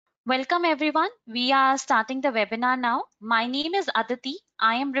Welcome everyone. We are starting the webinar now. My name is Aditi.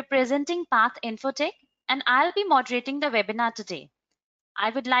 I am representing Path Infotech and I'll be moderating the webinar today.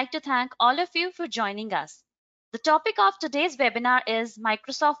 I would like to thank all of you for joining us. The topic of today's webinar is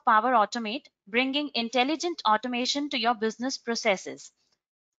Microsoft Power Automate, bringing intelligent automation to your business processes.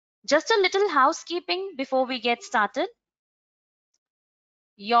 Just a little housekeeping before we get started.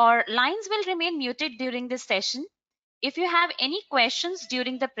 Your lines will remain muted during this session. If you have any questions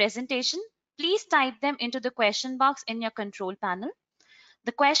during the presentation, please type them into the question box in your control panel.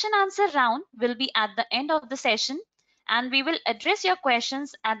 The question answer round will be at the end of the session and we will address your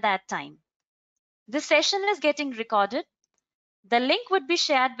questions at that time. This session is getting recorded. The link would be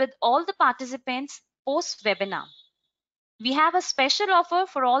shared with all the participants post-webinar. We have a special offer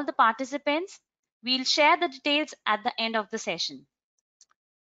for all the participants. We'll share the details at the end of the session.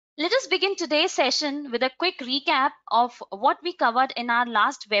 Let us begin today's session with a quick recap of what we covered in our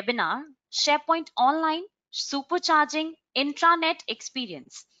last webinar, SharePoint Online, Supercharging Intranet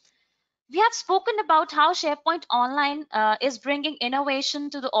Experience. We have spoken about how SharePoint Online is bringing innovation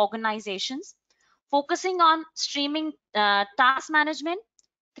to the organizations, focusing on streaming task management,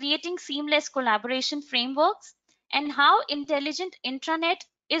 creating seamless collaboration frameworks, and how intelligent intranet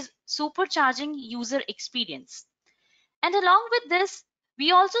is supercharging user experience. And along with this,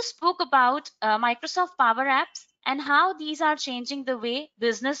 we also spoke about Microsoft Power Apps and how these are changing the way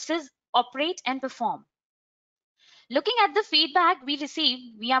businesses operate and perform. Looking at the feedback we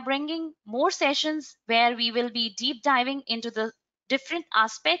received, we are bringing more sessions where we will be deep diving into the different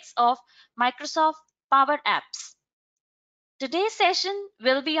aspects of Microsoft Power Apps. Today's session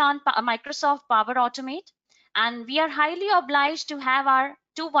will be on Microsoft Power Automate, and we are highly obliged to have our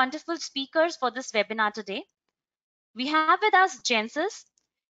two wonderful speakers for this webinar today. We have with us Jensis.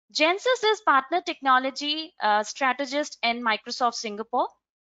 Jensis is partner technology strategist in Microsoft Singapore.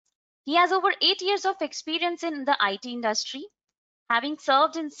 He has over 8 years of experience in the IT industry, having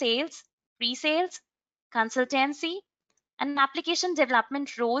served in sales, pre-sales, consultancy, and application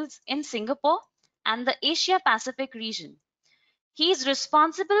development roles in Singapore and the Asia Pacific region. He is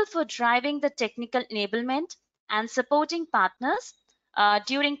responsible for driving the technical enablement and supporting partners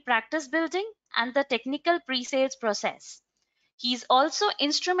during practice building and the technical pre-sales process. He is also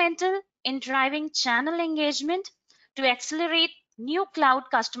instrumental in driving channel engagement to accelerate new cloud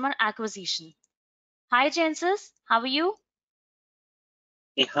customer acquisition. Hi, Jensis. How are you?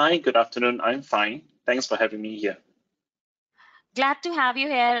 Hey, hi, good afternoon. I'm fine. Thanks for having me here. Glad to have you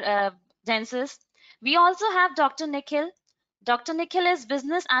here, Jensis. We also have Dr. Nikhil. Dr. Nikhil is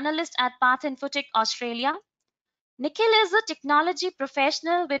business analyst at Path Infotech Australia. Nikhil is a technology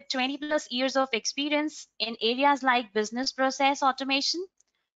professional with 20 plus years of experience in areas like business process automation,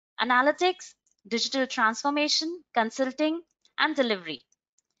 analytics, digital transformation, consulting, and delivery.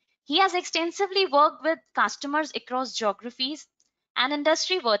 He has extensively worked with customers across geographies and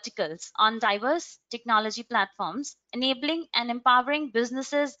industry verticals on diverse technology platforms, enabling and empowering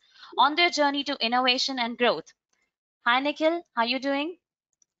businesses on their journey to innovation and growth. Hi, Nikhil. How are you doing?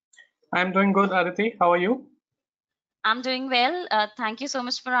 I'm doing good, Aditi. How are you? I'm doing well. Thank you so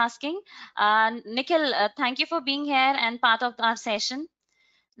much for asking. Nikhil, thank you for being here and part of our session.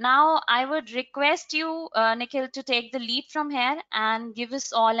 Now, I would request you, Nikhil, to take the lead from here and give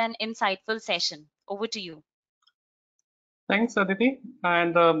us all an insightful session. Over to you. Thanks, Aditi.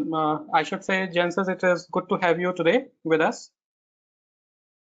 And I should say, Jensis, it is good to have you today with us.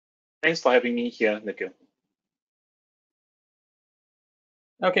 Thanks for having me here, Nikhil.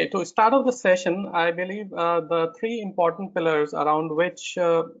 Okay, to start off the session, I believe the three important pillars around which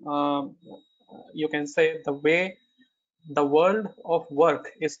you can say the way the world of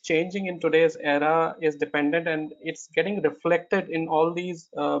work is changing in today's era is dependent, and it's getting reflected in all these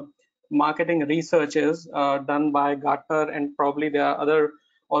marketing researches done by Gartner, and probably there are other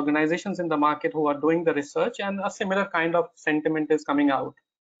organizations in the market who are doing the research, and a similar kind of sentiment is coming out.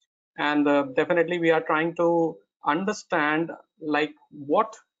 And definitely we are trying to understand like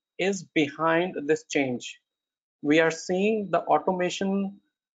what is behind this change. We are seeing the automation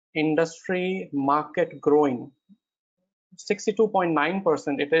industry market growing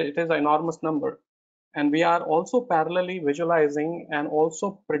 62.9%. It is an enormous number, and we are also parallelly visualizing and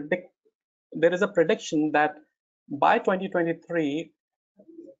also there is a prediction that by 2023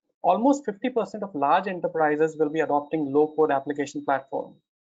 almost 50% of large enterprises will be adopting low code application platform.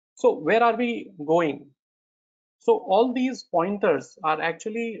 So where are we going? So all these pointers are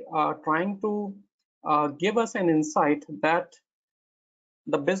actually trying to give us an insight that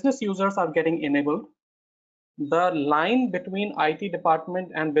the business users are getting enabled. The line between IT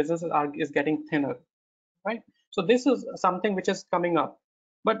department and businesses is getting thinner, right? So this is something which is coming up.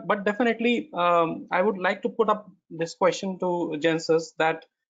 But definitely, I would like to put up this question to Jensis that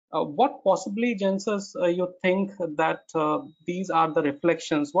what possibly, Jensis, you think that these are the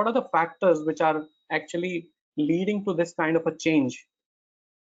reflections? What are the factors which are actually leading to this kind of a change?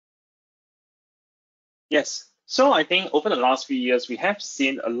 Yes. So I think over the last few years, we have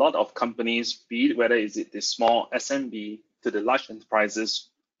seen a lot of companies, be it whether is it the small SMB to the large enterprises,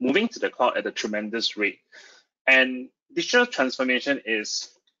 moving to the cloud at a tremendous rate. And digital transformation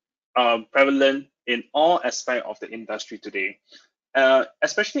is prevalent in all aspects of the industry today.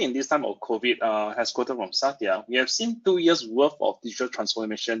 Especially in this time of COVID, as quoted from Satya, we have seen 2 years worth of digital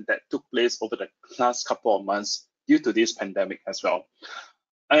transformation that took place over the last couple of months due to this pandemic as well.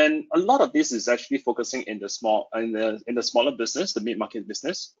 And a lot of this is actually focusing in the smaller business, the mid-market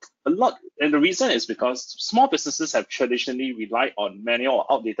business. And the reason is because small businesses have traditionally relied on manual or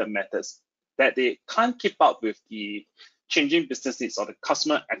outdated methods that they can't keep up with the changing business needs or the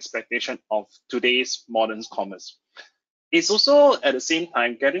customer expectation of today's modern commerce. It's also at the same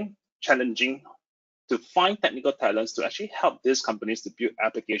time getting challenging to find technical talents to actually help these companies to build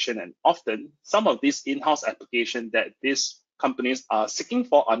application. And often some of these in-house applications that these companies are seeking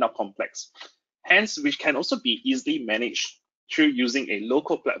for are not complex, hence which can also be easily managed through using a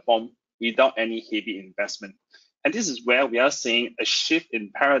local platform without any heavy investment. And this is where we are seeing a shift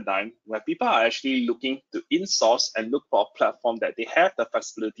in paradigm where people are actually looking to insource and look for a platform that they have the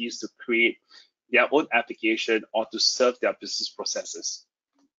facilities to create their own application or to serve their business processes.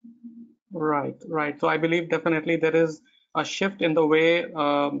 Right, right. So I believe definitely there is a shift in the way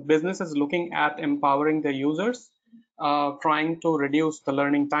business is looking at empowering their users, trying to reduce the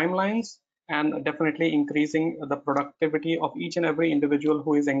learning timelines, and definitely increasing the productivity of each and every individual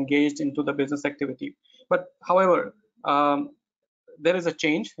who is engaged into the business activity. But however, there is a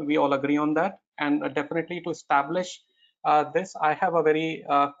change. We all agree on that. And definitely to establish this, I have a very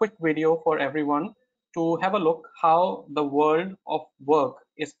quick video for everyone to have a look how the world of work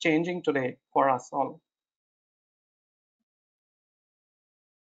is changing today for us all.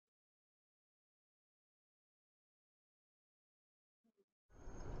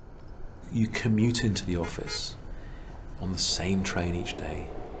 You commute into the office on the same train each day.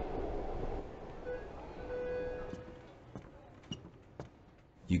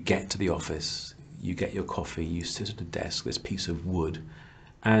 You get to the office, you get your coffee, you sit at a desk, this piece of wood,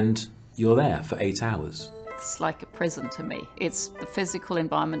 and you're there for 8 hours. It's like a prison to me. It's the physical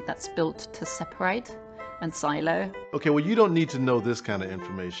environment that's built to separate and silo. Okay, well, you don't need to know this kind of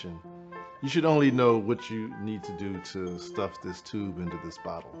information. You should only know what you need to do to stuff this tube into this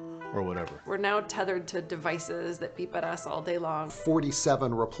bottle or whatever. We're now tethered to devices that beep at us all day long.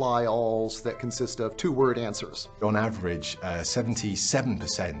 47 reply alls that consist of 2-word answers. On average,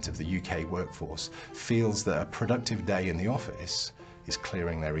 77% of the UK workforce feels that a productive day in the office is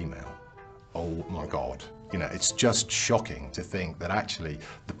clearing their email. Oh my God. You know, it's just shocking to think that actually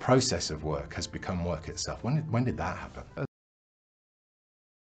the process of work has become work itself. When did that happen?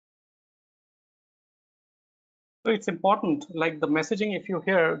 So it's important, like the messaging, if you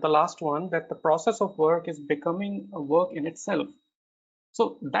hear the last one, that the process of work is becoming a work in itself.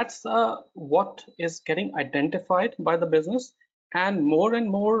 So that's what is getting identified by the business, and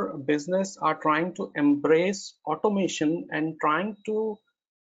more business are trying to embrace automation and trying to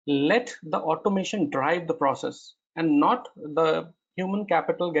let the automation drive the process and not the human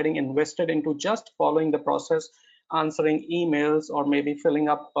capital getting invested into just following the process, answering emails, or maybe filling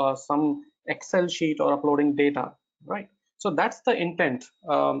up some Excel sheet or uploading data, right? So that's the intent,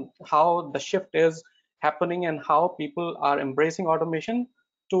 how the shift is happening and how people are embracing automation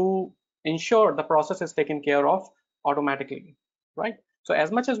to ensure the process is taken care of automatically, right? So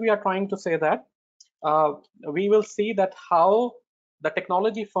as much as we are trying to say that, we will see that how the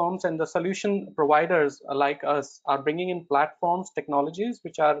technology firms and the solution providers like us are bringing in platforms, technologies,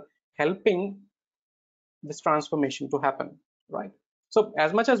 which are helping this transformation to happen, right? So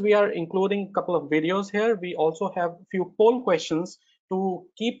as much as we are including a couple of videos here, we also have a few poll questions to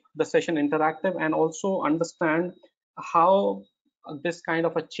keep the session interactive and also understand how this kind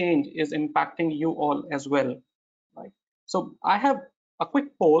of a change is impacting you all as well, right? So I have a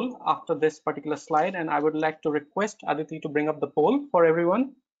quick poll after this particular slide, and I would like to request Aditi to bring up the poll for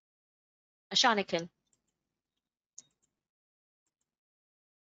everyone. Nikhil.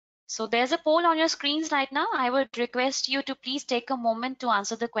 So there's a poll on your screens right now. I would request you to please take a moment to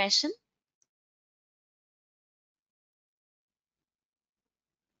answer the question.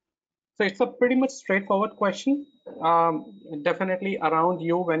 So it's a pretty much straightforward question. Definitely around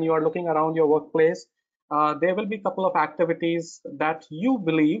you, when you are looking around your workplace, there will be a couple of activities that you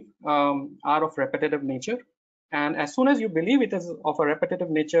believe are of repetitive nature. And as soon as you believe it is of a repetitive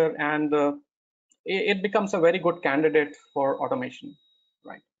nature, and it becomes a very good candidate for automation,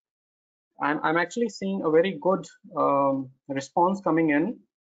 right? I'm actually seeing a very good response coming in.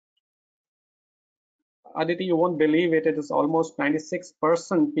 Aditi, you won't believe it, it is almost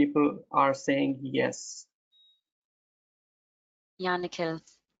 96% people are saying yes. Yeah, Nikhil.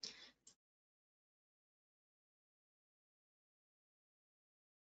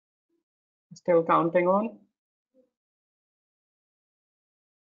 Still counting on.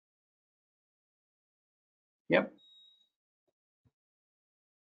 Yep.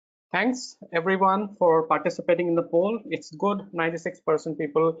 Thanks everyone for participating in the poll. It's good 96%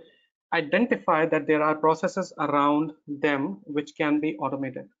 people identify that there are processes around them which can be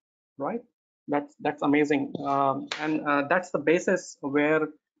automated, right? That's amazing. And that's the basis where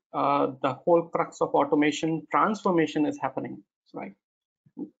the whole crux of automation transformation is happening, right?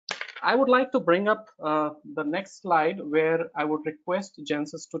 I would like to bring up the next slide where I would request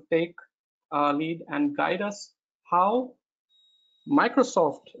Jensis to take lead and guide us how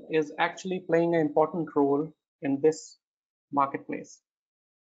Microsoft is actually playing an important role in this marketplace.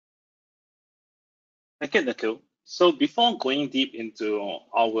 Thank you, Nikhil. So before going deep into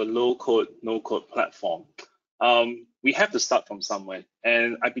our low-code, no-code platform, we have to start from somewhere.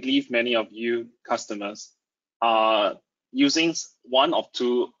 And I believe many of you customers are using one of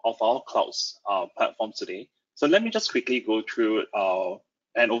two of our clouds platforms today. So let me just quickly go through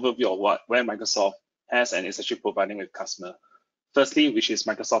an overview of where Microsoft has and is actually providing with customer. Firstly, which is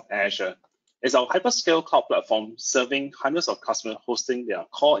Microsoft Azure. It's our hyperscale cloud platform serving hundreds of customers hosting their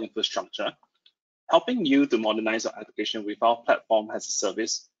core infrastructure, helping you to modernize your application with our platform as a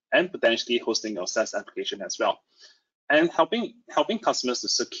service and potentially hosting your SaaS application as well. And helping customers to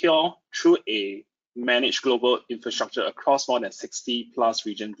secure through a managed global infrastructure across more than 60 plus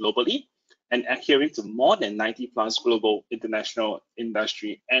regions globally and adhering to more than 90 plus global, international,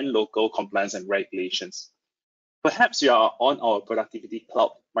 industry, and local compliance and regulations. Perhaps you are on our productivity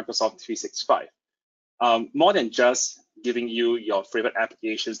cloud, Microsoft 365. More than just giving you your favorite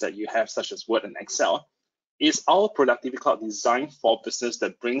applications that you have, such as Word and Excel, is our productivity cloud designed for business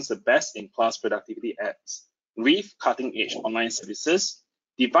that brings the best-in-class productivity apps with cutting-edge online services,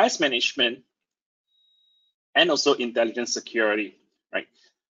 device management, and also intelligent security. Right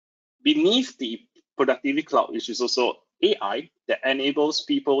beneath the productivity cloud, which is also AI that enables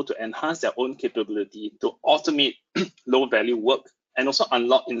people to enhance their own capability to automate low-value work and also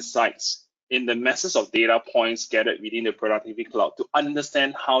unlock insights in the masses of data points gathered within the productivity cloud to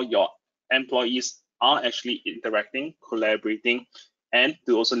understand how your employees are actually interacting, collaborating, and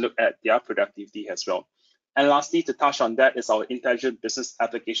to also look at their productivity as well. And lastly, to touch on that is our intelligent business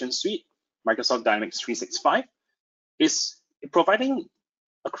application suite, Microsoft Dynamics 365, is providing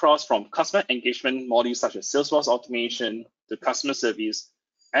across from customer engagement modules such as Salesforce automation to customer service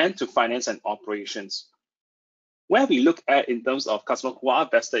and to finance and operations. Where we look at in terms of customers who are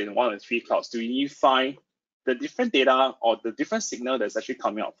vested in one of the three clouds to unify the different data or the different signal that's actually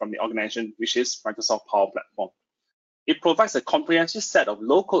coming out from the organization, which is Microsoft Power Platform. It provides a comprehensive set of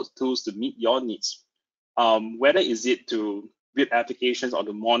low-code tools to meet your needs, whether is it to build applications or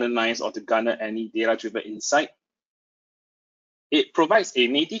to modernize or to garner any data-driven insight. It provides a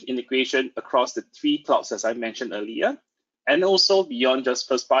native integration across the three clouds, as I mentioned earlier. And also beyond just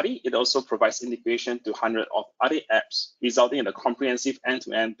first party, it also provides integration to hundreds of other apps, resulting in a comprehensive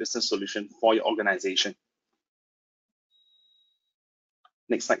end-to-end business solution for your organization.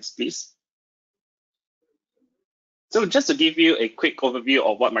 Next slide, please. So just to give you a quick overview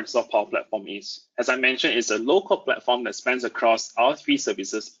of what Microsoft Power Platform is, as I mentioned, it's a low-code platform that spans across our three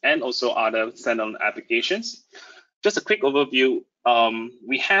services and also other standalone applications. Just a quick overview,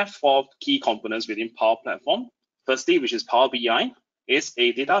 we have four key components within Power Platform. Firstly, which is Power BI, is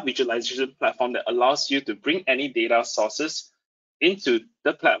a data visualization platform that allows you to bring any data sources into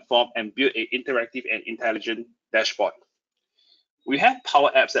the platform and build an interactive and intelligent dashboard. We have Power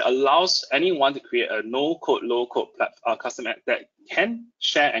Apps that allows anyone to create a no-code, low-code custom app that can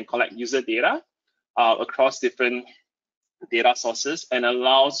share and collect user data across different data sources and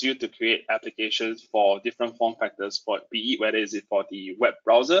allows you to create applications for different form factors, for be it whether is it for the web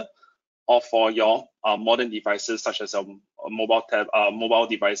browser or for your modern devices such as mobile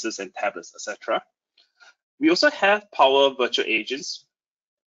devices and tablets, etc. We also have Power Virtual Agents,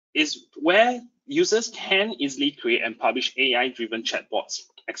 is where users can easily create and publish AI-driven chatbots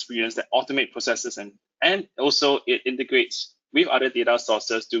experience that automate processes and also it integrates with other data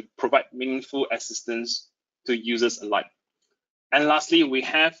sources to provide meaningful assistance to users alike. And lastly, we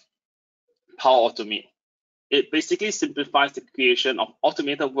have Power Automate. It basically simplifies the creation of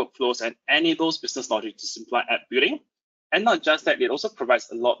automated workflows and enables business logic to simplify app building. And not just that, it also provides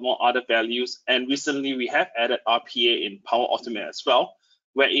a lot more other values. And recently we have added RPA in Power Automate as well,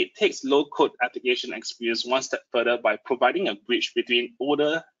 where it takes low-code application experience one step further by providing a bridge between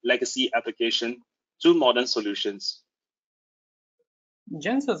older legacy application to modern solutions.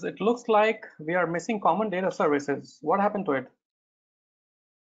 Jensen, it looks like we are missing common data services. What happened to it?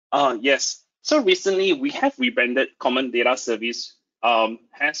 Yes. So recently we have rebranded Common Data Service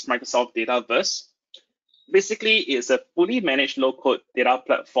as Microsoft Dataverse. Basically, it's a fully managed low-code data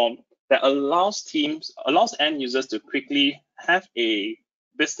platform that allows end users to quickly have a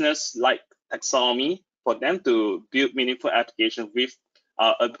business-like taxonomy for them to build meaningful applications with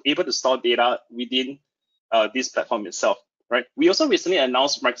able to store data within this platform itself. Right. We also recently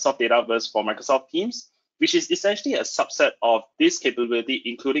announced Microsoft Dataverse for Microsoft Teams, which is essentially a subset of this capability,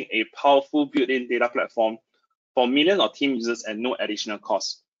 including a powerful built-in data platform for millions of team users at no additional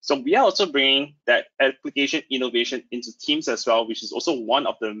cost. So we are also bringing that application innovation into Teams as well, which is also one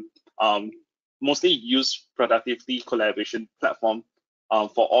of the mostly used productivity collaboration platform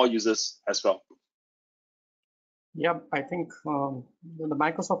for all users as well. Yeah, I think the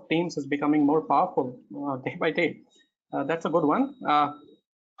Microsoft Teams is becoming more powerful day by day. That's a good one.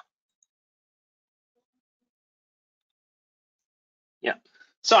 Yeah.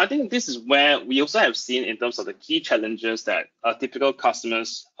 So I think this is where we also have seen in terms of the key challenges that typical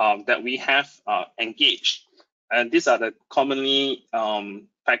customers that we have engaged. And these are the commonly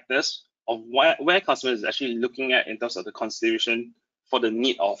factors of where customers is actually looking at in terms of the consideration for the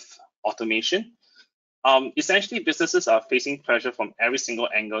need of automation. Essentially, businesses are facing pressure from every single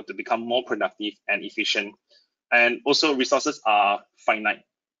angle to become more productive and efficient. And also resources are finite.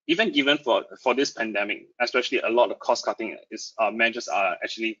 Even given for this pandemic, especially a lot of cost cutting measures are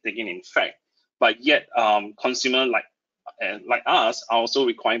actually taken in effect, but yet consumer like us are also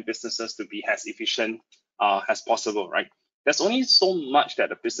requiring businesses to be as efficient as possible, right? There's only so much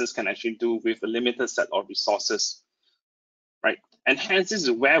that a business can actually do with a limited set of resources, right? And hence this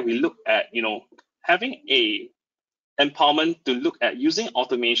is where we look at, having a empowerment to look at using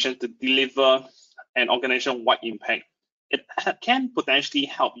automation to deliver an organization-wide impact. It can potentially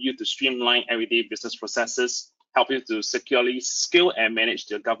help you to streamline everyday business processes, help you to securely scale and manage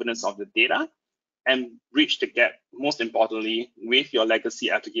the governance of the data, and bridge the gap, most importantly, with your legacy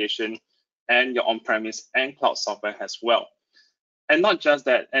application and your on-premise and cloud software as well. And not just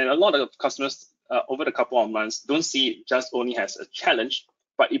that, and a lot of customers over the couple of months don't see it just only as a challenge,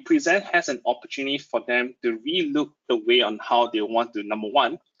 but it presents as an opportunity for them to relook the way on how they want to, number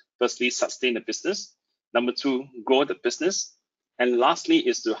one, firstly, sustain the business. Number two, grow the business. And lastly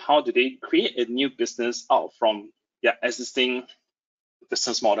is to how do they create a new business out from their existing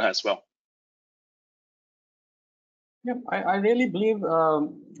business model as well. Yeah, I really believe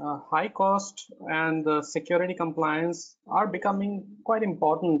high cost and security compliance are becoming quite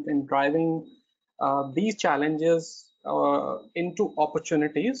important in driving these challenges into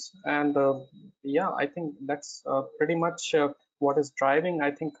opportunities. And yeah, I think that's pretty much what is driving,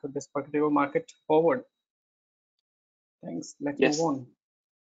 I think, this particular market forward. Thanks. Let's move on.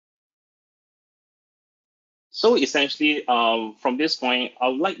 So essentially, from this point, I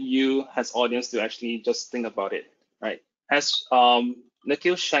would like you as audience to actually just think about it, right? As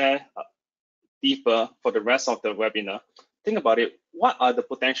Nikhil share deeper for the rest of the webinar, think about it. What are the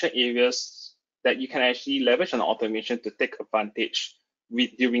potential areas that you can actually leverage on automation to take advantage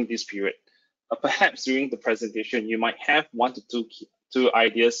with during this period? Perhaps during the presentation, you might have one to two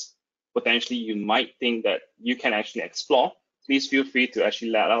ideas potentially you might think that you can actually explore. Please feel free to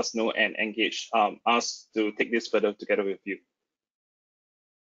actually let us know and engage us to take this further together with you.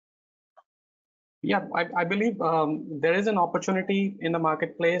 Yeah, I believe there is an opportunity in the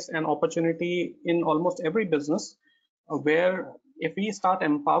marketplace, an opportunity in almost every business where if we start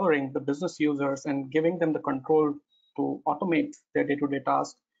empowering the business users and giving them the control to automate their day-to-day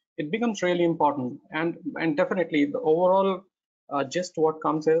tasks, it becomes really important. And definitely the overall gist what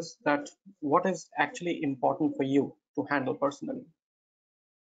comes is that what is actually important for you to handle personally.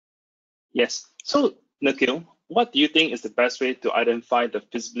 Yes. So Nikhil, what do you think is the best way to identify the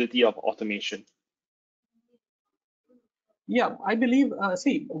feasibility of automation? Yeah, I believe,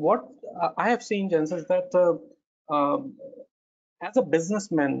 see, what I have seen, Jens, is that as a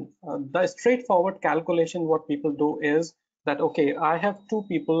businessman, the straightforward calculation what people do is that, okay, I have two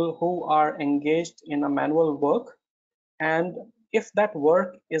people who are engaged in a manual work, and if that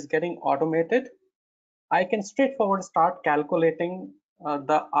work is getting automated, I can straightforward start calculating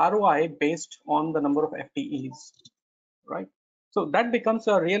the ROI based on the number of FTEs, right? So that becomes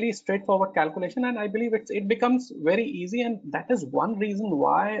a really straightforward calculation, and I believe it becomes very easy, and that is one reason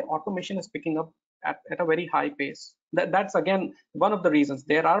why automation is picking up at a very high pace. That's again one of the reasons.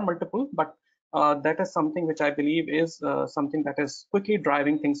 There are multiple, but that is something which I believe is something that is quickly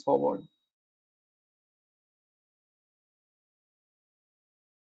driving things forward.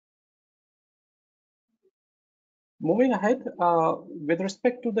 Moving ahead, with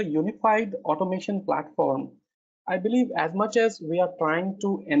respect to the unified automation platform, I believe as much as we are trying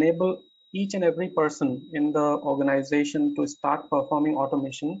to enable each and every person in the organization to start performing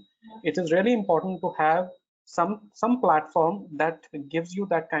automation, it is really important to have some platform that gives you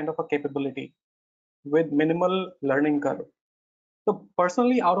that kind of a capability with minimal learning curve. So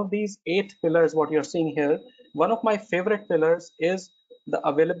personally, out of these 8 pillars, what you're seeing here, one of my favorite pillars is the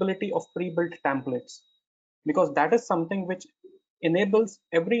availability of pre-built templates, because that is something which enables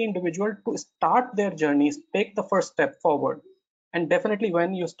every individual to start their journeys, take the first step forward. And definitely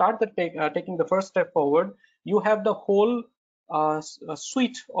when you start taking the first step forward, you have the whole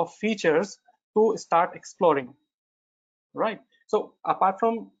suite of features to start exploring, right? So apart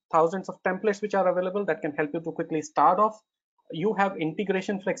from thousands of templates which are available that can help you to quickly start off, you have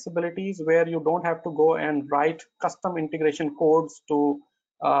integration flexibilities where you don't have to go and write custom integration codes to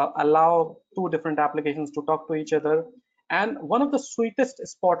allow 2 different applications to talk to each other. And one of the sweetest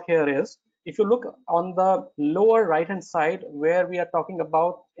spot here is, if you look on the lower right hand side, where we are talking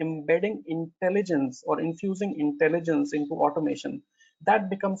about embedding intelligence or infusing intelligence into automation, that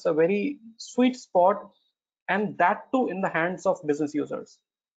becomes a very sweet spot, and that too in the hands of business users,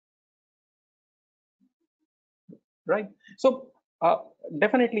 right? So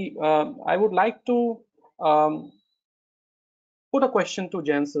definitely I would like to put a question to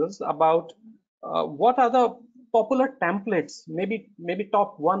Janssens about what are the popular templates, maybe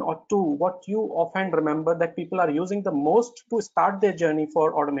top 1 or 2, what you often remember that people are using the most to start their journey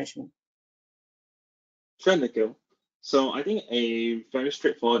for automation. Sure, Nikhil. So I think a very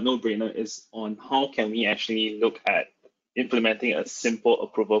straightforward no-brainer is on how can we actually look at implementing a simple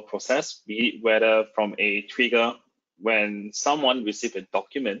approval process, be it whether from a trigger when someone receives a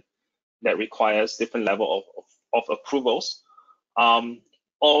document that requires different level of approvals,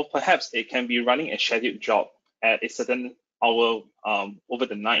 or perhaps it can be running a scheduled job at a certain hour over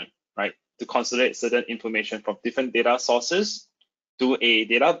the night, right, to consolidate certain information from different data sources to a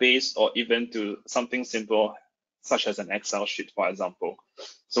database, or even to something simple such as an Excel sheet, for example.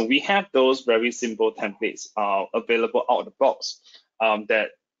 So we have those very simple templates available out of the box that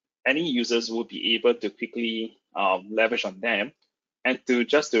any users will be able to quickly leverage on them, and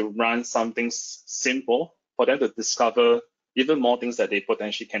to run something simple for them to discover even more things that they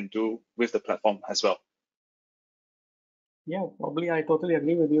potentially can do with the platform as well. Yeah, probably I totally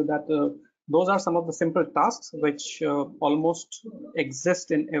agree with you that those are some of the simple tasks which almost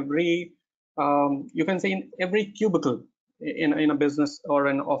exist in every, you can say in every cubicle in a business or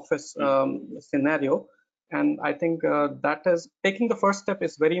an office scenario. And I think that is taking the first step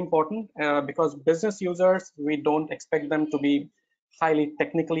is very important because business users, we don't expect them to be highly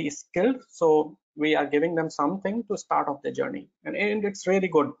technically skilled. So we are giving them something to start off their journey. And it's really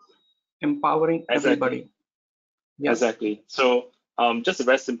good, empowering everybody. Yeah. Exactly. So just a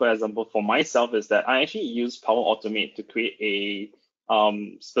very simple example for myself is that I actually use Power Automate to create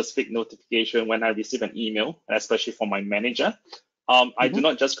a specific notification when I receive an email, especially from my manager. I do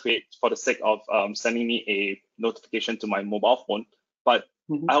not just create for the sake of sending me a notification to my mobile phone, but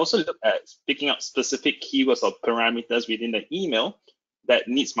I also look at picking up specific keywords or parameters within the email that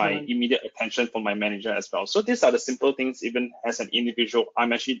needs my immediate attention from my manager as well. So these are the simple things, even as an individual,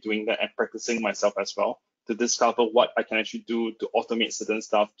 I'm actually doing that and practicing myself as well to discover what I can actually do to automate certain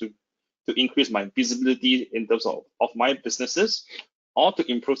stuff to increase my visibility in terms of my businesses, or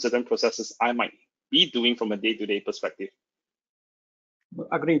to improve certain processes I might be doing from a day-to-day perspective.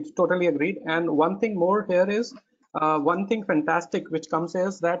 Agreed, totally agreed. And one thing more here is, one thing fantastic which comes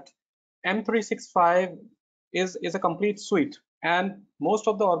is that M365 is a complete suite. And most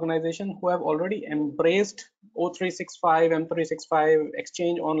of the organizations who have already embraced O365, M365,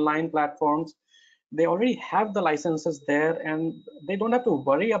 Exchange Online platforms, they already have the licenses there, and they don't have to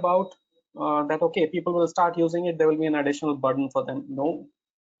worry about that, okay, people will start using it, there will be an additional burden for them. No,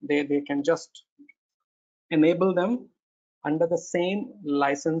 they can just enable them under the same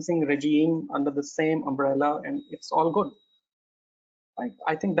licensing regime, under the same umbrella, and it's all good.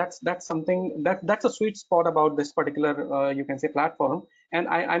 I think that's something that's a sweet spot about this particular you can say platform. And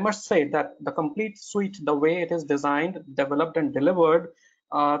I must say that the complete suite, the way it is designed, developed, and delivered,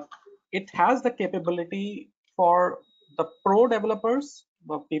 it has the capability for the pro developers,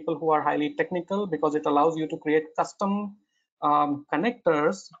 people who are highly technical, because it allows you to create custom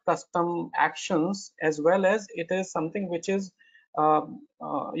connectors, custom actions, as well as it is something which is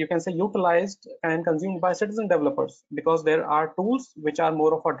you can say utilized and consumed by citizen developers, because there are tools which are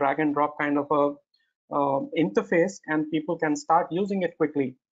more of a drag and drop kind of a interface, and people can start using it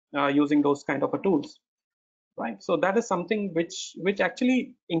quickly using those kind of a tools, right? So that is something which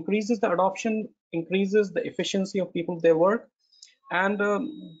actually increases the adoption, increases the efficiency of people their work, and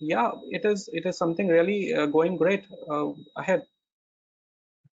yeah, it is something really going great ahead.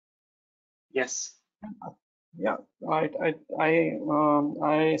 Yes. Yeah, I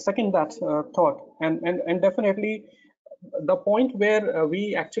second that thought, and definitely the point where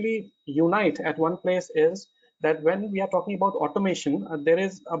we actually unite at one place is that when we are talking about automation, there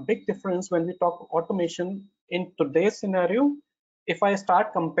is a big difference when we talk automation in today's scenario. If I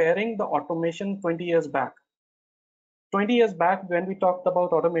start comparing the automation 20 years back, 20 years back, when we talked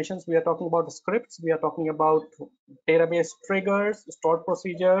about automations, we are talking about scripts, we are talking about database triggers, stored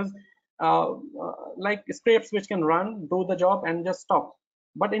procedures, like scripts which can run, do the job, and just stop.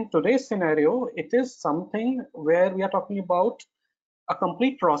 But in today's scenario, it is something where we are talking about a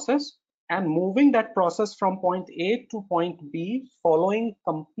complete process and moving that process from point A to point B, following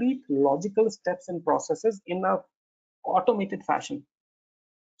complete logical steps and processes in a automated fashion.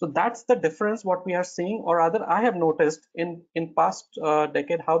 So that's the difference what we are seeing, or rather I have noticed in past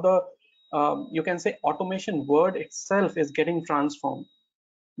decade how the you can say automation word itself is getting transformed.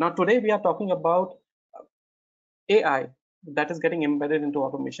 Now today we are talking about AI that is getting embedded into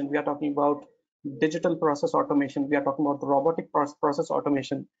automation. We are talking about digital process automation. We are talking about robotic process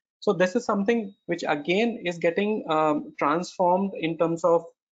automation. So this is something which again is getting transformed in terms of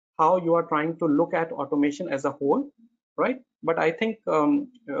how you are trying to look at automation as a whole, right? But I think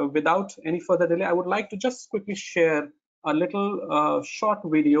without any further delay, I would like to just quickly share a little short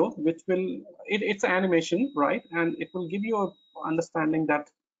video, which will, it's animation, right? And it will give you an understanding that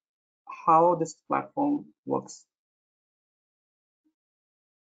how this platform works.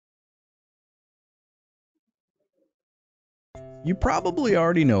 You probably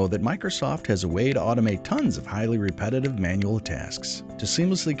already know that Microsoft has a way to automate tons of highly repetitive manual tasks to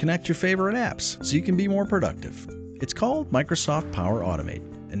seamlessly connect your favorite apps so you can be more productive. It's called Microsoft Power Automate,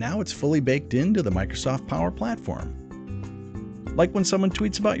 and now it's fully baked into the Microsoft Power Platform. Like when someone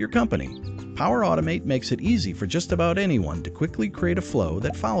tweets about your company, Power Automate makes it easy for just about anyone to quickly create a flow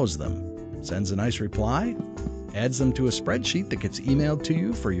that follows them, sends a nice reply, adds them to a spreadsheet that gets emailed to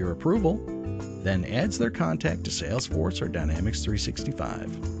you for your approval, then adds their contact to Salesforce or Dynamics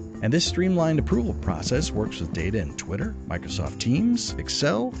 365. And this streamlined approval process works with data in Twitter, Microsoft Teams,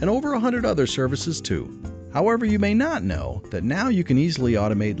 Excel, and over 100 other services too. However, you may not know that now you can easily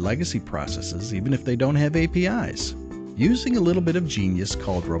automate legacy processes even if they don't have APIs, using a little bit of genius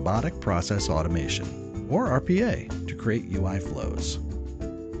called Robotic Process Automation, or RPA, to create UI flows.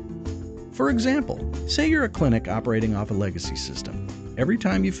 For example, say you're a clinic operating off a legacy system. Every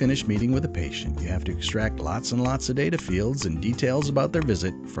time you finish meeting with a patient, you have to extract lots and lots of data fields and details about their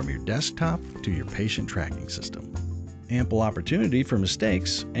visit from your desktop to your patient tracking system. Ample opportunity for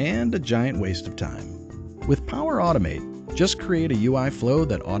mistakes and a giant waste of time. With Power Automate, just create a UI flow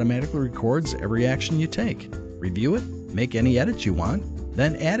that automatically records every action you take. Review it, make any edits you want,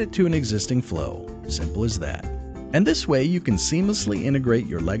 then add it to an existing flow. Simple as that. And this way you can seamlessly integrate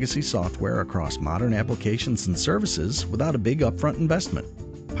your legacy software across modern applications and services without a big upfront investment.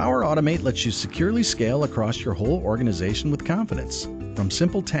 Power Automate lets you securely scale across your whole organization with confidence, from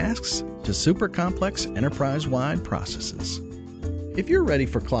simple tasks to super complex enterprise-wide processes. If you're ready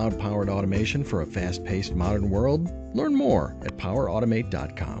for cloud-powered automation for a fast-paced modern world, learn more at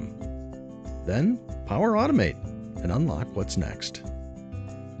powerautomate.com. Then, Power Automate and unlock what's next.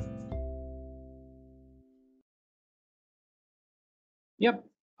 Yep.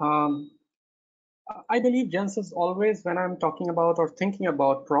 I believe, Jens, is always when I'm talking about or thinking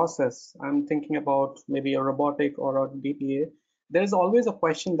about process, I'm thinking about maybe a robotic or a DPA. There's always a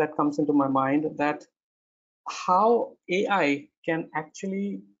question that comes into my mind, that how AI can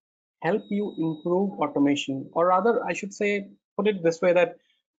actually help you improve automation, or rather, I should say, put it this way, that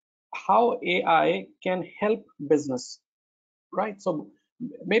how AI can help business, right? So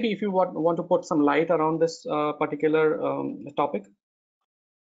maybe if you want to put some light around this particular topic.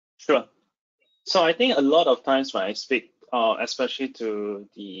 Sure. So I think a lot of times when I speak, especially to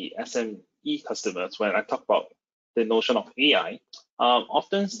the SME customers, when I talk about the notion of AI,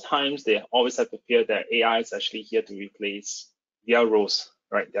 oftentimes they always have to fear that AI is actually here to replace their roles,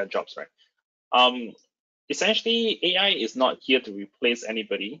 right? Their jobs, right? Essentially, AI is not here to replace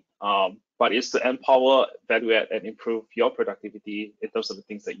anybody, but it's to empower, value add, and improve your productivity in terms of the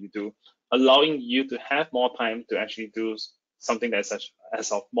things that you do, allowing you to have more time to actually do something that's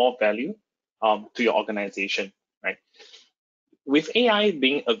as of more value to your organization, right? With AI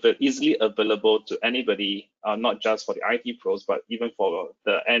being easily available to anybody, not just for the IT pros, but even for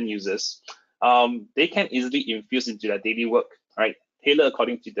the end users, they can easily infuse into their daily work, right? Tailor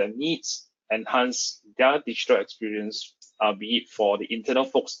according to their needs, enhance their digital experience, be it for the internal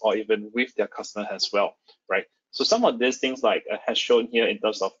folks or even with their customer as well, right? So some of these things like has shown here in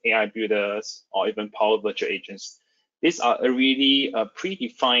terms of AI builders or even Power Virtual Agents, these are already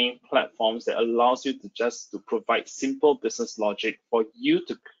predefined platforms that allows you to just to provide simple business logic for you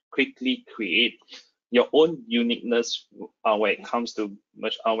to quickly create your own uniqueness when it comes to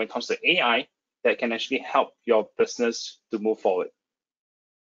AI that can actually help your business to move forward.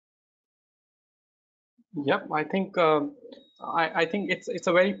 Yep, I think it's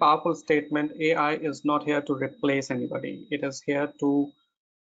a very powerful statement. AI is not here to replace anybody. It is here to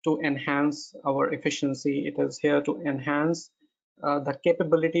enhance our efficiency. It is here to enhance the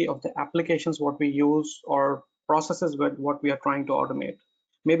capability of the applications what we use or processes with what we are trying to automate.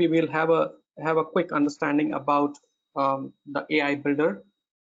 Maybe we'll have a quick understanding about the AI builder.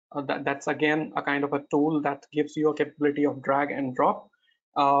 That's again a kind of a tool that gives you a capability of drag and drop.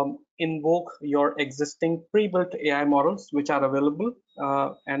 Invoke your existing pre-built AI models which are available,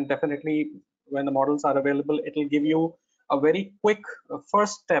 and definitely when the models are available, it will give you a very quick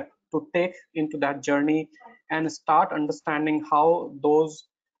first step to take into that journey and start understanding how those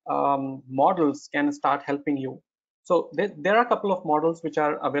models can start helping you. So there are a couple of models which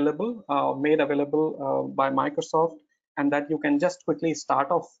are available, made available by Microsoft, and that you can just quickly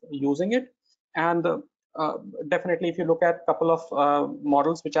start off using it. And definitely, if you look at a couple of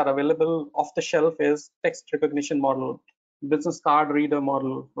models which are available off the shelf, is text recognition model, business card reader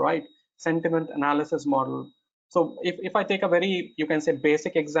model, right? Sentiment analysis model. So if I take a very, you can say,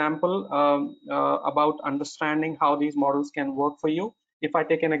 basic example about understanding how these models can work for you. If I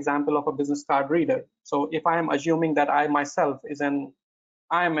take an example of a business card reader, so if I am assuming that I myself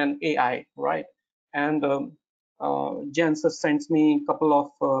I am an AI, right? And Jens sends me a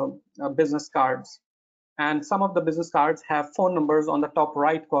couple of business cards, and some of the business cards have phone numbers on the top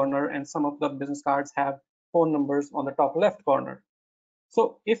right corner, and some of the business cards have phone numbers on the top left corner.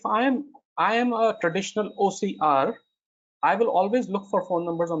 So if I am a traditional OCR, I will always look for phone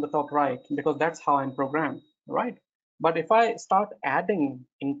numbers on the top right because that's how I'm programmed, right? But if I start adding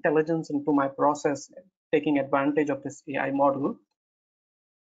intelligence into my process, taking advantage of this AI model,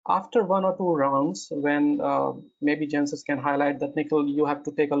 after one or two rounds, when maybe Jensis can highlight that, Nikhil, you have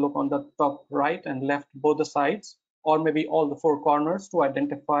to take a look on the top right and left, both the sides, or maybe all the four corners to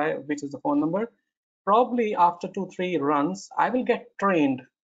identify which is the phone number. Probably after 2-3 runs, I will get trained.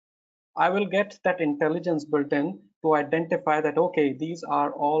 I will get that intelligence built in to identify that, okay, these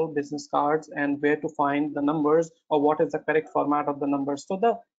are all business cards and where to find the numbers or what is the correct format of the numbers. So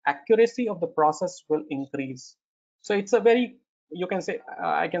the accuracy of the process will increase. So it's a very, you can say,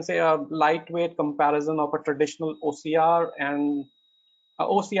 I can say a lightweight comparison of a traditional OCR and a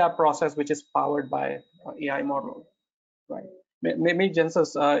OCR process which is powered by AI model, right? Maybe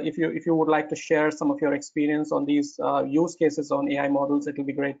Jensis, if you would like to share some of your experience on these use cases on AI models, it will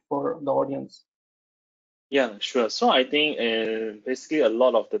be great for the audience. Yeah, sure. So I think basically a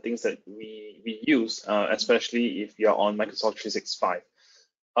lot of the things that we use, especially if you're on Microsoft 365,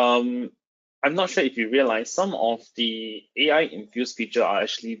 I'm not sure if you realize some of the AI infused feature are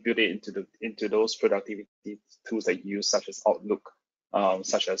actually built into those productivity tools that you use, such as Outlook,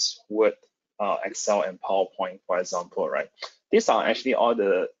 such as Word, Excel, and PowerPoint, for example, right? These are actually all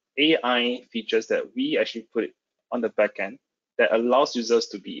the AI features that we actually put on the back end that allows users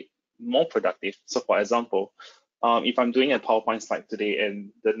to be more productive. So for example, if I'm doing a PowerPoint slide today,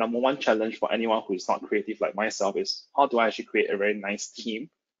 and the number one challenge for anyone who is not creative like myself is how do I actually create a very nice theme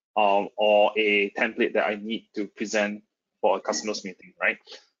or a template that I need to present for a customer's meeting, right?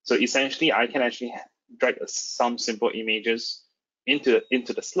 So essentially, I can actually drag some simple images into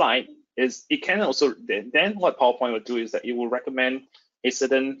the slide. It can also, then what PowerPoint will do is that it will recommend a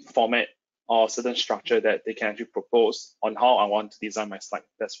certain format or certain structure that they can actually propose on how I want to design my slide.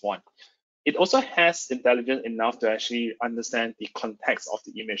 That's one. It also has intelligence enough to actually understand the context of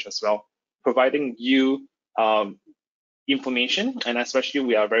the image as well, providing you information, and especially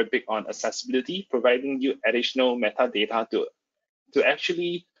we are very big on accessibility, providing you additional metadata to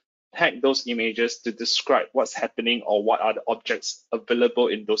actually tag those images to describe what's happening or what are the objects available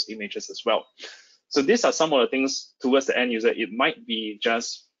in those images as well. So these are some of the things towards the end user. It might be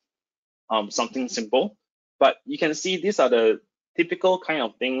just something simple, but you can see these are the typical kind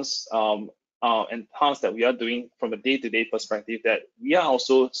of things and tasks that we are doing from a day-to-day perspective, that we are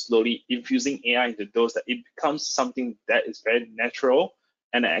also slowly infusing AI into those, that it becomes something that is very natural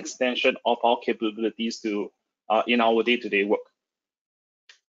and an extension of our capabilities to in our day-to-day work.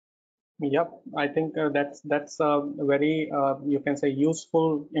 Yep, I think that's a very you can say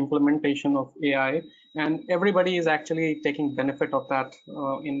useful implementation of AI, and everybody is actually taking benefit of that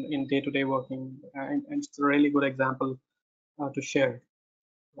in day-to-day working, and it's a really good example to share.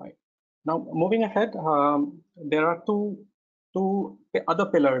 Right now, moving ahead, there are two other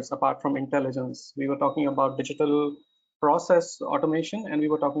pillars apart from intelligence. We were talking about digital process automation, and we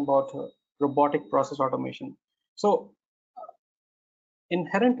were talking about robotic process automation. So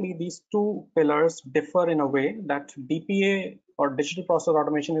inherently, these two pillars differ in a way that DPA, or digital process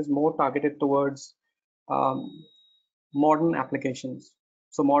automation, is more targeted towards modern applications.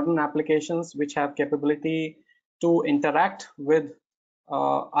 So modern applications which have capability to interact with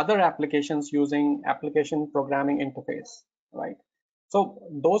other applications using application programming interface, right? So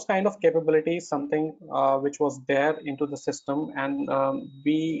those kind of capabilities, something which was there into the system, and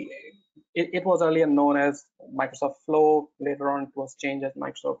it was earlier known as Microsoft Flow. Later on, it was changed as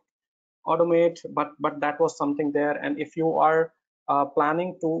Microsoft Automate, but that was something there. And if you are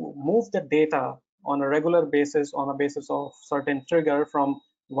planning to move the data on a regular basis, on a basis of certain trigger from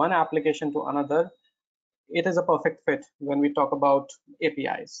one application to another, it is a perfect fit when we talk about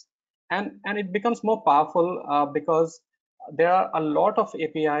APIs. And it becomes more powerful because there are a lot of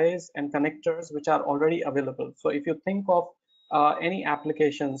APIs and connectors which are already available. So if you think of any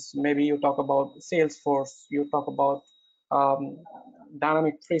applications, maybe you talk about Salesforce, you talk about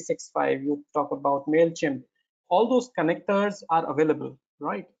Dynamic 365, you talk about MailChimp, all those connectors are available,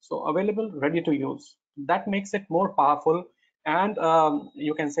 right? So available, ready to use. That makes it more powerful, and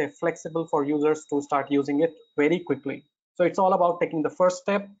you can say flexible for users to start using it very quickly. So it's all about taking the first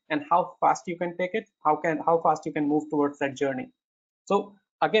step and how fast you can take it, how fast you can move towards that journey. So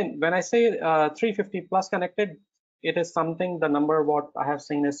again, when I say 350 plus connected, it is something, the number what I have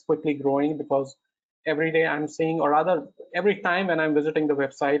seen is quickly growing, because every day I'm seeing, or rather every time when I'm visiting the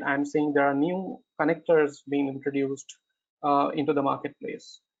website, I'm seeing there are new connectors being introduced into the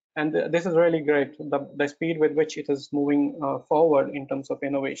marketplace. And this is really great, the speed with which it is moving forward in terms of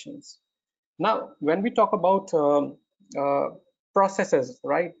innovations. Now, when we talk about processes,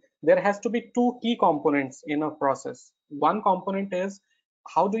 right, there has to be two key components in a process. One component is,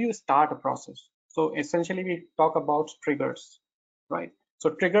 how do you start a process? So essentially, we talk about triggers, right?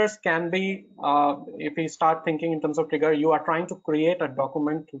 So triggers can be, if we start thinking in terms of trigger, you are trying to create a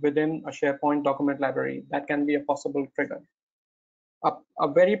document within a SharePoint document library. That can be a possible trigger. A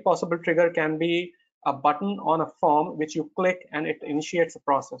very possible trigger can be a button on a form which you click and it initiates a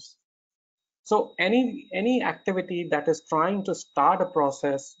process. So any activity that is trying to start a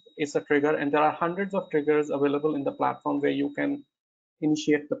process is a trigger, and there are hundreds of triggers available in the platform where you can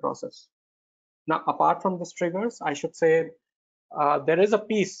initiate the process. Now, apart from these triggers, I should say there is a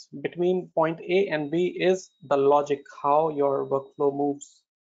piece between point A and B is the logic, how your workflow moves.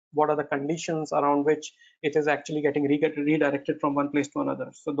 What are the conditions around which it is actually getting redirected from one place to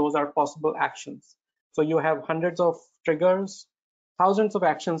another? So those are possible actions. So you have hundreds of triggers, thousands of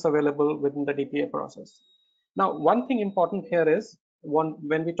actions available within the DPA process. Now, one thing important here is,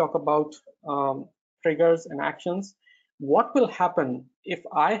 when we talk about triggers and actions, what will happen if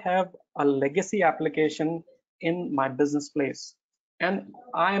I have a legacy application in my business place and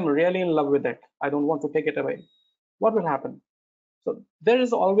I am really in love with it? I don't want to take it away. What will happen? So there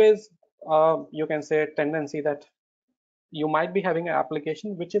is always, you can say, a tendency that you might be having an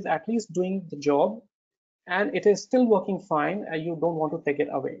application which is at least doing the job and it is still working fine, and you don't want to take it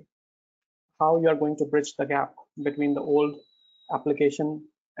away. How you are going to bridge the gap between the old application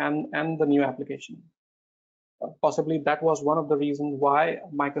and the new application? Possibly that was one of the reasons why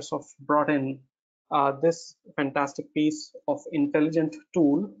Microsoft brought in this fantastic piece of intelligent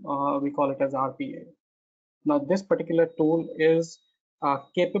tool. We call it as RPA. Now, this particular tool is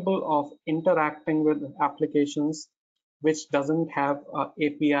capable of interacting with applications which doesn't have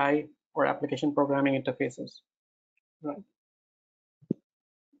API or application programming interfaces, right?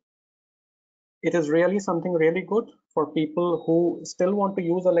 It is really something really good for people who still want to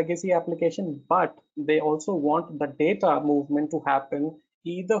use a legacy application, but they also want the data movement to happen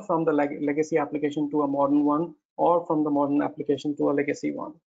either from the legacy application to a modern one, or from the modern application to a legacy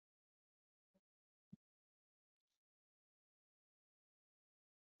one.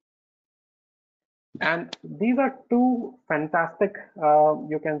 And these are two fantastic,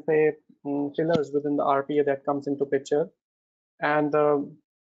 you can say, pillars within the RPA that comes into picture. And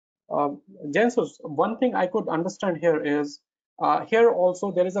Jensus, one thing I could understand here is, here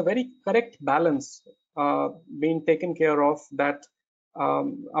also there is a very correct balance being taken care of, that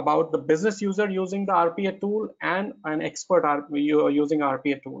about the business user using the RPA tool and an expert using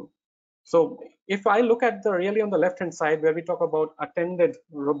RPA tool. So if I look at the really on the left hand side where we talk about attended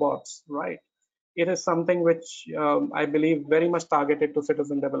robots, right, it is something which I believe very much targeted to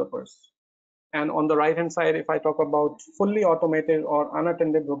citizen developers. And on the right hand side, if I talk about fully automated or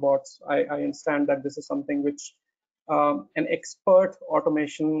unattended robots, I understand that this is something which an expert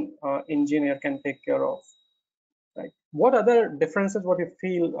automation engineer can take care of. Right. What other differences would you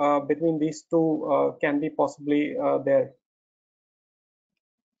feel between these two can be possibly there?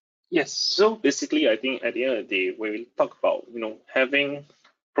 Yes. So basically, I think at the end of the day, when we talk about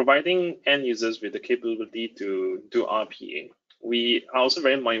providing end users with the capability to do RPA, we are also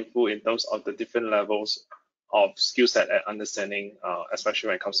very mindful in terms of the different levels of skill set and understanding, especially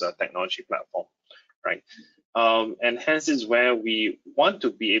when it comes to a technology platform, right? And hence is where we want to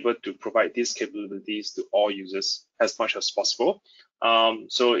be able to provide these capabilities to all users as much as possible.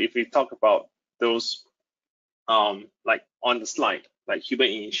 So if we talk about those, like on the slide, like human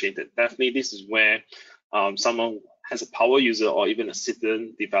initiated, definitely this is where someone has a power user or even a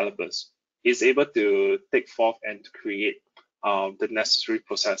citizen developers is able to take forth and to create the necessary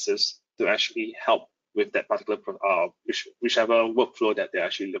processes to actually help with that particular whichever workflow that they're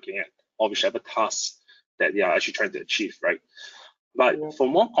actually looking at, or whichever task that they are actually trying to achieve, right? But for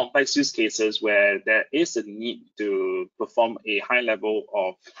more complex use cases where there is a need to perform a high level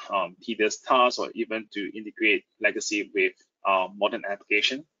of tedious tasks or even to integrate legacy with modern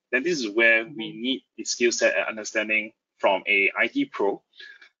application, then this is where we need the skill set and understanding from a IT pro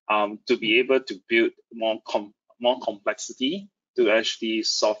to be able to build more complexity to actually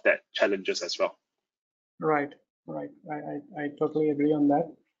solve that challenges as well. Right, right. I totally agree on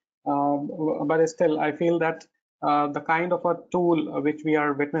that. But still, I feel that the kind of a tool which we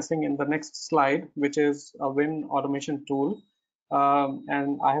are witnessing in the next slide, which is a Win automation tool,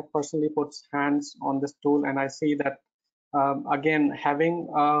 and I have personally put hands on this tool, and I see that again, having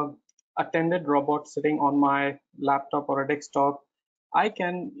attended robot sitting on my laptop or a desktop, I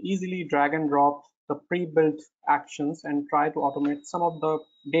can easily drag and drop the pre-built actions and try to automate some of the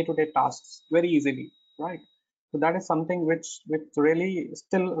day-to-day tasks very easily, right? So that is something which really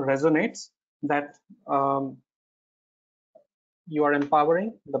still resonates, that you are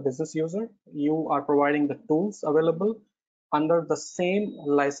empowering the business user, you are providing the tools available under the same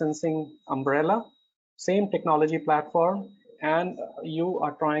licensing umbrella, same technology platform, and you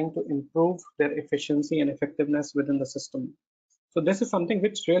are trying to improve their efficiency and effectiveness within the system. So this is something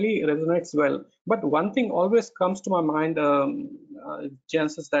which really resonates well. But one thing always comes to my mind,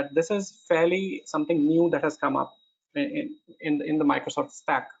 Jens, is that this is fairly something new that has come up in the Microsoft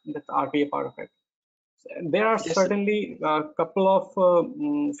stack, the RPA part of it. There are certainly a couple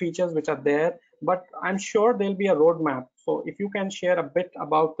of features which are there, but I'm sure there'll be a roadmap. So if you can share a bit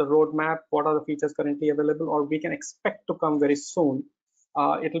about the roadmap, what are the features currently available, or we can expect to come very soon,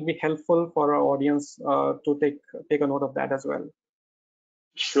 it will be helpful for our audience to take a note of that as well.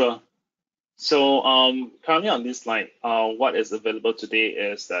 Sure. So currently on this slide, what is available today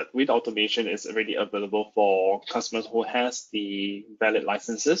is that with automation is already available for customers who has the valid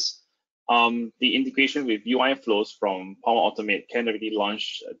licenses. The integration with UI flows from Power Automate can already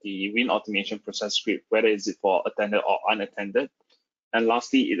launch the Win automation process script, whether is it for attended or unattended. And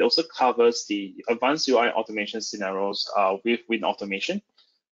lastly, it also covers the advanced UI automation scenarios with Win automation.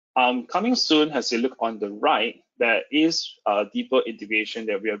 Coming soon, as you look on the right, there is a deeper integration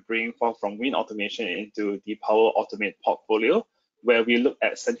that we are bringing forth from Win automation into the Power Automate portfolio, where we look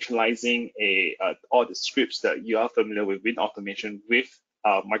at centralizing all the scripts that you are familiar with Win automation with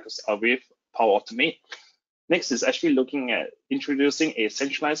with Power Automate. Next is actually looking at introducing a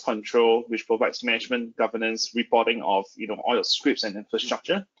centralized control which provides management, governance, reporting of all your scripts and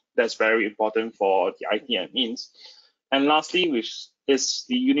infrastructure. That's very important for the IT admins. And lastly, which is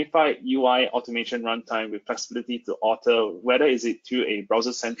the unified UI automation runtime with flexibility to alter whether is it to a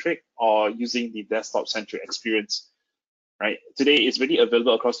browser-centric or using the desktop-centric experience. Right. Today it's already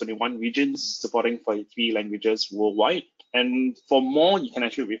available across 21 regions, supporting 43 languages worldwide. And for more, you can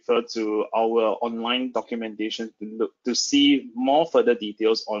actually refer to our online documentation to see more further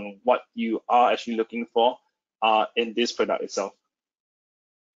details on what you are actually looking for in this product itself.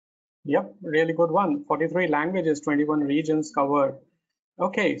 Yep, really good one. 43 languages, 21 regions covered.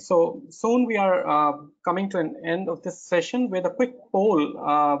 Okay, so soon we are coming to an end of this session with a quick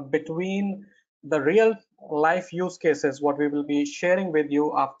poll between the real life use cases, what we will be sharing with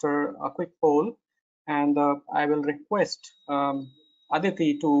you after a quick poll. And I will request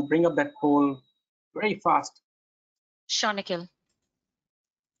Aditi to bring up that poll very fast. Sure, Nikhil.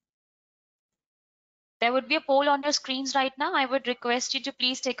 There would be a poll on your screens right now. I would request you to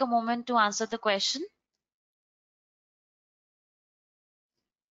please take a moment to answer the question.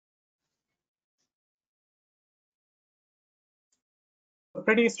 A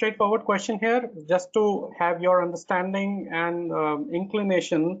pretty straightforward question here, just to have your understanding and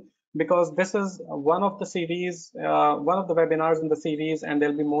inclination, because this is one of the series, one of the webinars in the series, and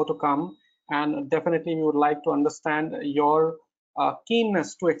there'll be more to come. And definitely we would like to understand your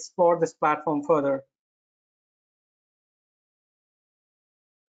keenness to explore this platform further.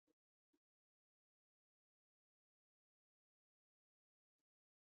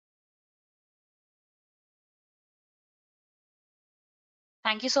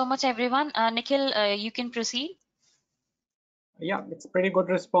 Thank you so much, everyone. Nikhil, you can proceed. Yeah, it's a pretty good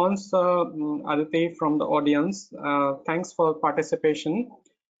response, Aditi, from the audience. Thanks for participation.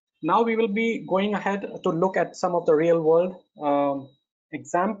 Now we will be going ahead to look at some of the real world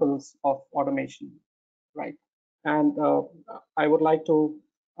examples of automation, right? And I would like to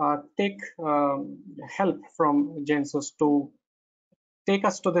take help from Jensus to take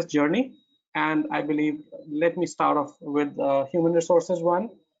us to this journey. And I believe, let me start off with human resources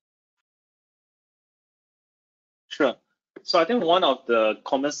one. Sure. So I think one of the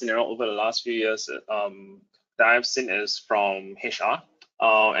common scenario over the last few years that I've seen is from HR,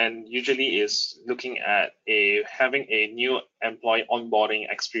 and usually is looking at having a new employee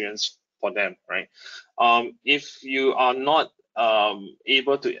onboarding experience for them, right? If you are not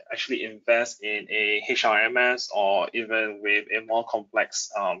able to actually invest in a HRMS or even with a more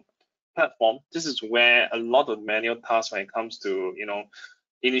complex platform, this is where a lot of manual tasks when it comes to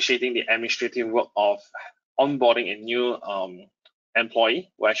initiating the administrative work of onboarding a new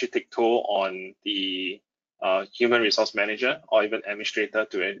employee will actually take toll on the human resource manager or even administrator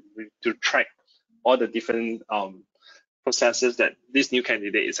to track all the different processes that this new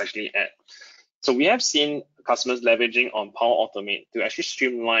candidate is actually at. So we have seen customers leveraging on Power Automate to actually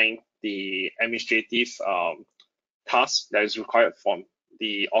streamline the administrative tasks that is required from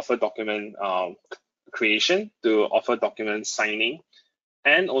the offer document creation to offer document signing,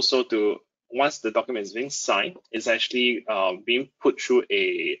 and also to once the document is being signed, it's actually being put through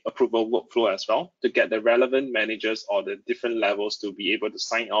a approval workflow as well to get the relevant managers or the different levels to be able to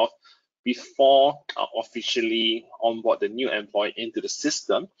sign off before officially onboard the new employee into the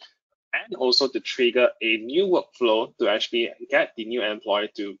system, and also to trigger a new workflow to actually get the new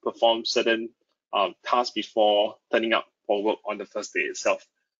employee to perform certain tasks before turning up for work on the first day itself.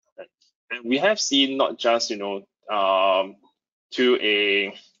 Right? And we have seen not just to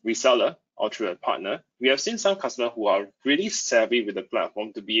a reseller or through a partner, we have seen some customers who are really savvy with the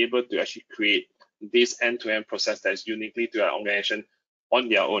platform to be able to actually create this end-to-end process that is uniquely to our organization on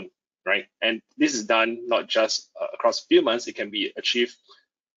their own, right? And this is done not just across a few months, it can be achieved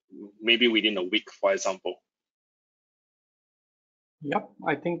maybe within a week, for example. Yep,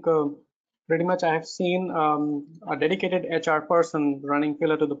 I think pretty much I have seen a dedicated HR person running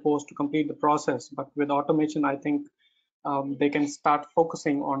pillar to the post to complete the process, but with automation, I think they can start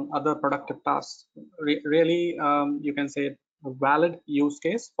focusing on other productive tasks. Really, you can say a valid use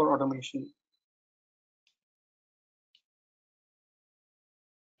case for automation.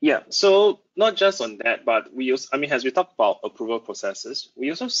 Yeah, so not just on that, but we use, as we talk about approval processes, we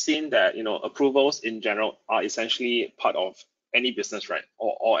also seen that, approvals in general are essentially part of any business, right?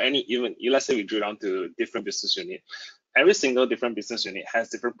 Or any, even, let's say we drill down to different business unit. Every single different business unit has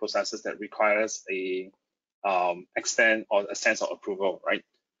different processes that requires a extent or a sense of approval, right?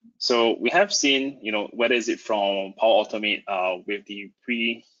 So we have seen, whether is it from Power Automate with the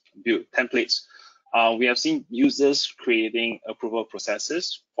pre-built templates, we have seen users creating approval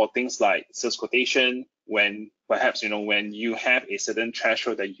processes for things like sales quotation, when perhaps, when you have a certain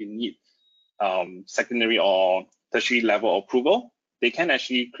threshold that you need secondary or tertiary level approval, they can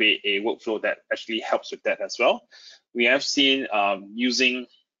actually create a workflow that actually helps with that as well. We have seen using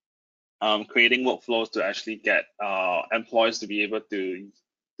creating workflows to actually get employees to be able to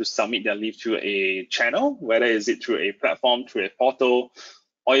submit their leave through a channel, whether is it through a platform, through a portal,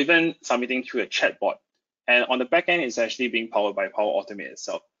 or even submitting through a chatbot. And on the back end, it's actually being powered by Power Automate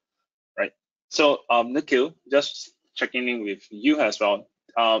itself, right? So Nikhil, just checking in with you as well.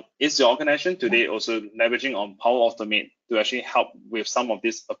 Is the organization today also leveraging on Power Automate to actually help with some of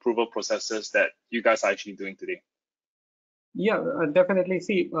these approval processes that you guys are actually doing today? Yeah, definitely.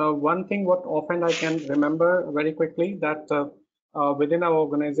 See, one thing what often I can remember very quickly that within our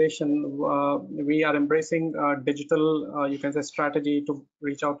organization, we are embracing digital, you can say, strategy to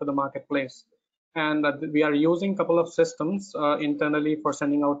reach out to the marketplace. And we are using a couple of systems internally for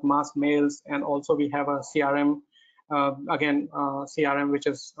sending out mass mails. And also we have a CRM again, CRM, which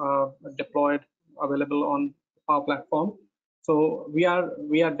is deployed, available on Power Platform. So we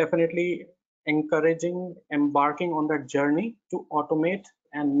are definitely encouraging, embarking on that journey to automate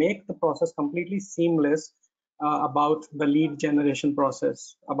and make the process completely seamless about the lead generation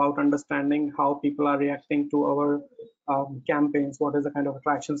process, about understanding how people are reacting to our campaigns, what is the kind of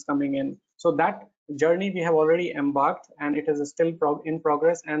attractions coming in. So that journey we have already embarked, and it is still in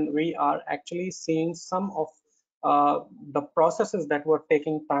progress, and we are actually seeing some of the processes that were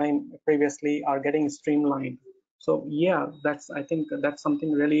taking time previously are getting streamlined. So yeah, I think that's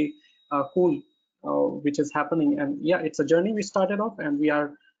something really cool which is happening. And yeah, it's a journey we started off, and we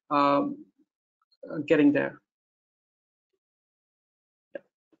are getting there.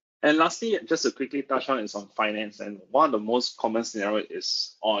 And lastly, just to quickly touch on is on finance, and one of the most common scenario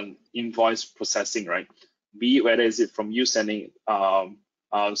is on invoice processing, right? Be it whether is it from you sending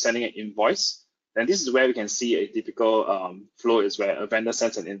sending an invoice, then this is where we can see a typical flow is where a vendor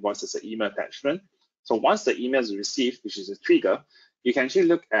sends an invoice as an email attachment. So once the email is received, which is a trigger, you can actually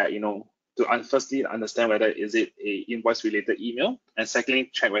look at, to firstly understand whether is it a invoice related email, and secondly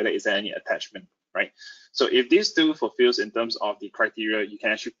check whether is there any attachment, right? So if these two fulfills in terms of the criteria, you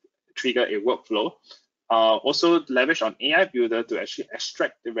can actually trigger a workflow. Also leverage on AI Builder to actually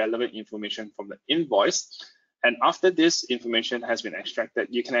extract the relevant information from the invoice. And after this information has been extracted,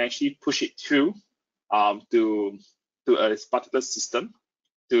 you can actually push it through to a particular system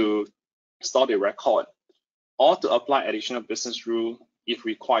to store the record, or to apply additional business rule if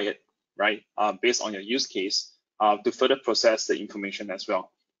required, right? Based on your use case, to further process the information as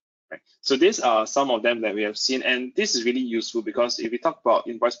well. Right. So these are some of them that we have seen, and this is really useful because if we talk about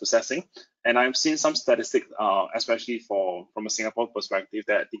invoice processing, and I've seen some statistics, especially from a Singapore perspective,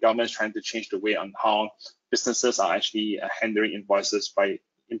 that the government is trying to change the way on how businesses are actually handling invoices by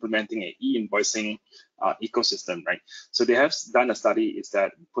implementing an e-invoicing ecosystem, right? So they have done a study is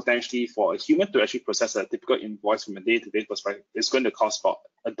that potentially for a human to actually process a typical invoice from a day-to-day perspective, it's going to cost about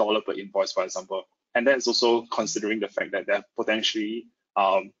 $1 per invoice, for example. And that is also considering the fact that they're potentially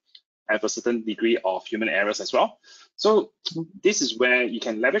have a certain degree of human errors as well. So this is where you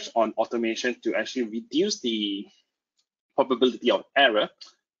can leverage on automation to actually reduce the probability of error,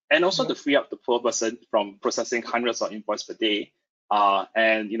 and also to free up the poor person from processing hundreds of invoices per day,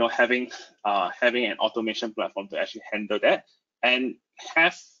 and having an automation platform to actually handle that, and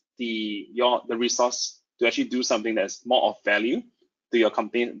have the resource to actually do something that's more of value to your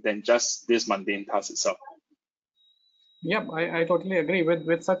company than just this mundane task itself. Yeah, I totally agree.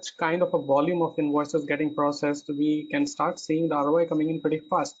 With such kind of a volume of invoices getting processed, we can start seeing the ROI coming in pretty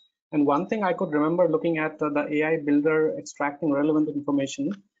fast. And one thing I could remember looking at the AI builder extracting relevant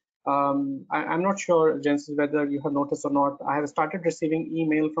information, I'm not sure, Jens, whether you have noticed or not. I have started receiving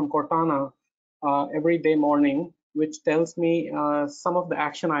email from Cortana every day morning, which tells me some of the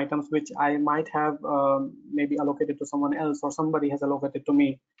action items which I might have maybe allocated to someone else, or somebody has allocated to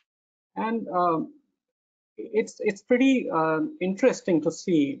me. And it's pretty interesting to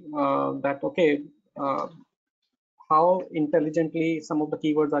see that, okay, how intelligently some of the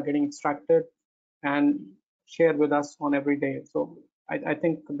keywords are getting extracted and shared with us on every day. So I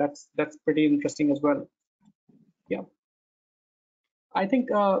think that's pretty interesting as well. Yeah. I think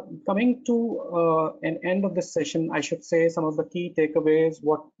coming to an end of this session, I should say some of the key takeaways,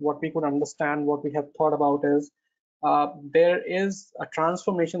 what we could understand, what we have thought about is there is a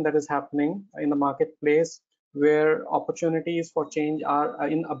transformation that is happening in the marketplace where opportunities for change are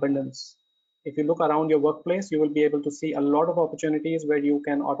in abundance. If you look around your workplace, you will be able to see a lot of opportunities where you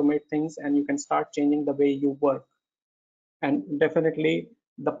can automate things and you can start changing the way you work. And definitely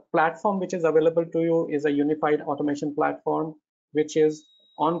the platform which is available to you is a unified automation platform, which is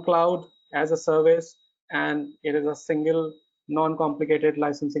on cloud as a service, and it is a single non-complicated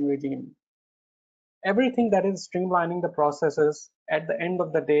licensing regime. Everything that is streamlining the processes, at the end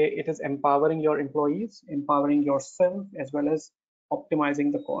of the day, it is empowering your employees, empowering yourself, as well as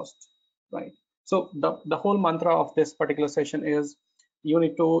optimizing the cost, right? So the whole mantra of this particular session is you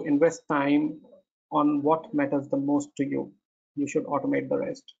need to invest time on what matters the most to you. You should automate the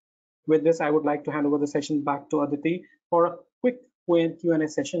rest. With this, I would like to hand over the session back to Aditi for a quick Q&A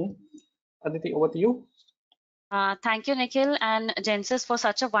session. Aditi, over to you. Thank you, Nikhil and Jensis, for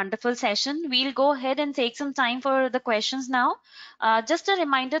such a wonderful session. We'll go ahead and take some time for the questions now. Just a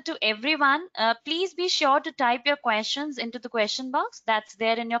reminder to everyone, please be sure to type your questions into the question box that's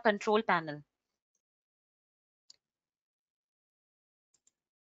there in your control panel.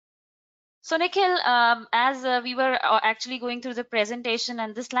 So Nikhil, as we were actually going through the presentation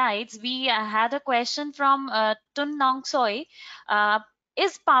and the slides, we had a question from Tun Nong Soy.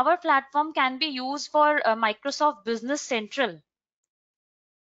 is Power Platform can be used for Microsoft Business Central?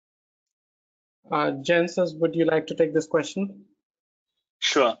 Jensen, would you like to take this question?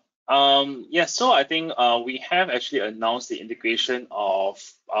 Sure. Yes, so I think we have actually announced the integration of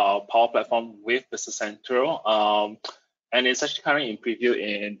Power Platform with Business Central, and it's actually currently in preview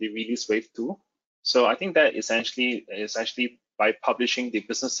in the release wave 2. So I think that essentially by publishing the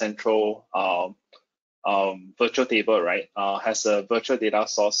Business Central virtual table, right, has a virtual data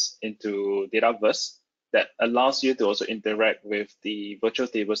source into Dataverse that allows you to also interact with the virtual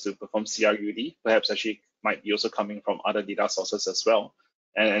tables to perform CRUD, perhaps actually might be also coming from other data sources as well.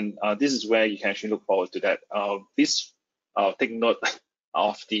 And this is where you can actually look forward to that. Please take note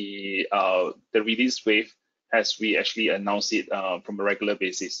of the release wave as we actually announce it from a regular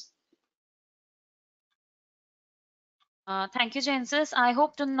basis. Thank you, Jensis. I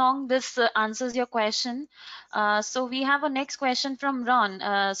hope to know this answers your question. So we have a next question from Ron.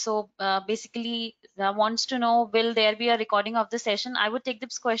 Basically wants to know, will there be a recording of the session? I would take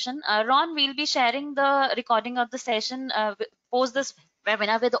this question. Ron, we'll be sharing the recording of the session post this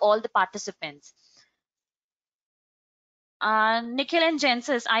webinar with all the participants. Nikhil and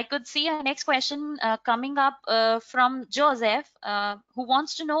Jensis, I could see a next question coming up from Joseph, who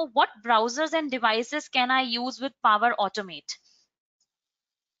wants to know what browsers and devices can I use with Power Automate?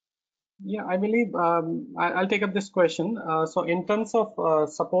 Yeah, I believe I'll take up this question. So in terms of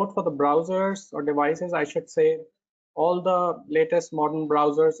support for the browsers or devices, I should say all the latest modern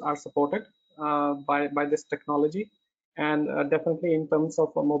browsers are supported by this technology. And definitely in terms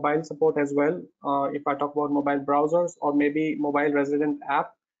of mobile support as well, if I talk about mobile browsers or maybe mobile resident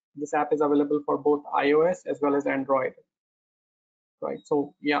app, this app is available for both iOS as well as Android. Right,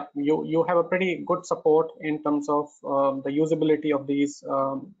 so yeah, you have a pretty good support in terms of the usability of these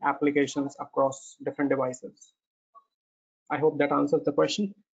applications across different devices. I hope that answers the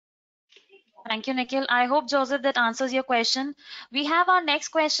question. Thank you, Nikhil. I hope, Joseph, that answers your question. We have our next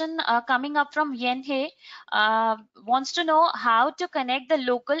question coming up from Yen He. Wants to know how to connect the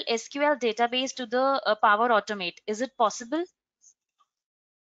local SQL database to the Power Automate. Is it possible?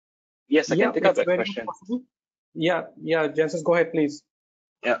 Yes, I can take up that question. Yeah, Jensen, go ahead, please.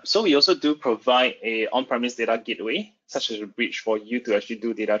 Yeah, so we also do provide a on-premise data gateway, such as a bridge for you to actually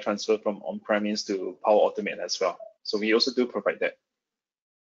do data transfer from on-premise to Power Automate as well. So we also do provide that.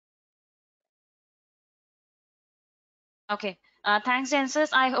 Okay, thanks,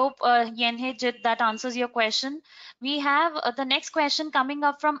 Jensis. I hope Yenhe that answers your question. We have the next question coming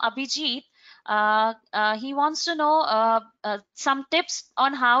up from Abhijit. He wants to know some tips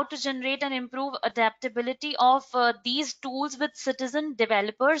on how to generate and improve adaptability of these tools with citizen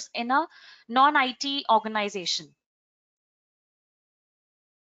developers in a non-IT organization.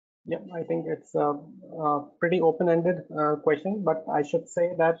 Yeah, I think it's a pretty open-ended question, but I should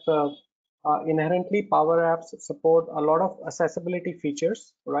say that inherently Power Apps support a lot of accessibility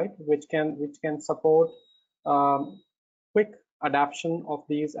features, right, which can support quick adaption of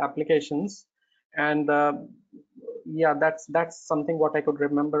these applications. And yeah, that's something what I could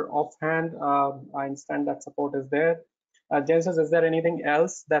remember offhand. I understand that support is there. Jensen, is there anything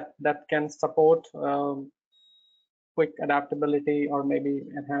else that can support quick adaptability or maybe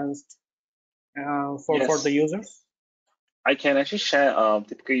enhanced for the users? I can actually share a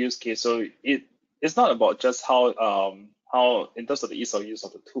typical use case. So it's not about just how in terms of the ease of use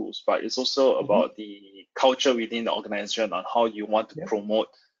of the tools, but it's also about the culture within the organization on how you want to promote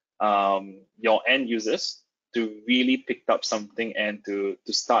your end users to really pick up something and to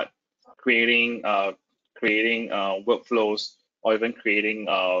start creating workflows or even creating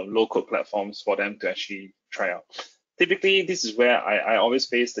low-code platforms for them to actually try out. Typically, this is where I always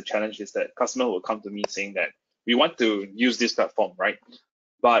face the challenge is that customer will come to me saying that we want to use this platform, right?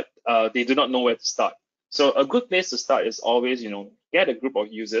 But they do not know where to start. So a good place to start is always, get a group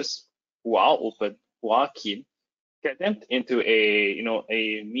of users who are open, who are keen, get them into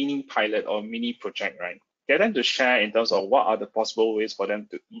a mini pilot or mini project, right? Get them to share in terms of what are the possible ways for them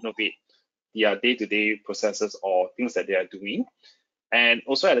to innovate their day-to-day processes or things that they are doing. And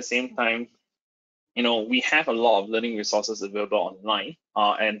also at the same time, we have a lot of learning resources available online,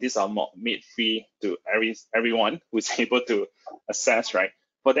 and these are made free to everyone who is able to access, right?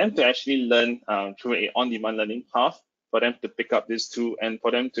 For them to actually learn through an on-demand learning path, for them to pick up this tool, and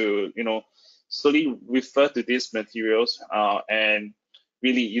for them to, slowly refer to these materials, and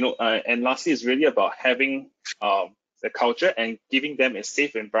really, and lastly, it's really about having the culture and giving them a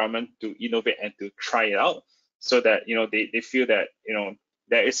safe environment to innovate and to try it out, so that they feel that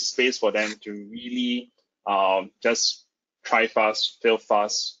there is a space for them to really just try fast, fail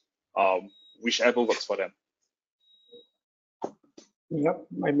fast, whichever works for them. Yep,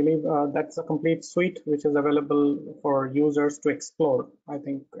 I believe that's a complete suite which is available for users to explore. I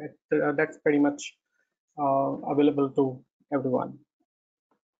think that's pretty much available to everyone.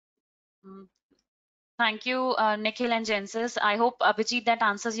 Thank you, Nikhil and Jensis. I hope, Abhijit, that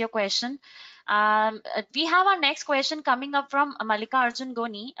answers your question. We have our next question coming up from Malika Arjun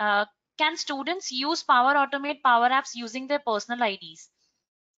Goni. Can students use Power Automate Power Apps using their personal IDs?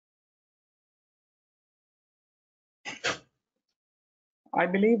 I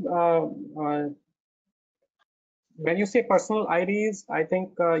believe when you say personal IDs, I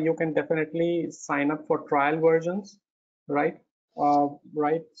think you can definitely sign up for trial versions, right?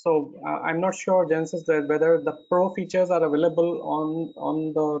 Right. So I'm not sure, Genesis, that whether the pro features are available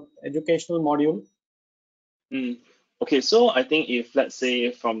on the educational module. Okay, so I think if, let's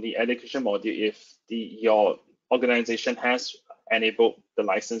say, from the education module, if your organization has enabled the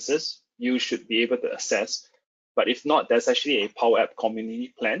licenses, you should be able to access. But if not, there's actually a Power App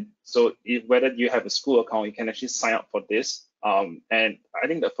community plan. So if whether you have a school account, you can actually sign up for this. And I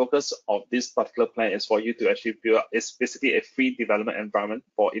think the focus of this particular plan is for you to actually build. It's basically a free development environment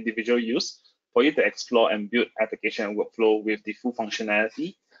for individual use, for you to explore and build application and workflow with the full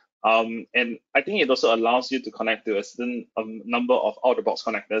functionality. And I think it also allows you to connect to a certain number of out-of-the-box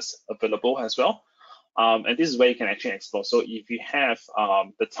connectors available as well. And this is where you can actually explore. So if you have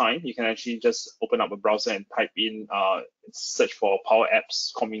the time, you can actually just open up a browser and type in, search for Power Apps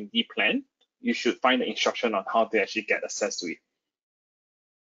Community Plan. You should find the instruction on how to actually get access to it.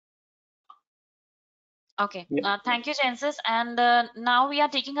 Okay, thank you, Jensis. And now we are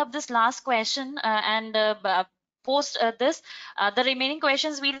taking up this last question and post this, the remaining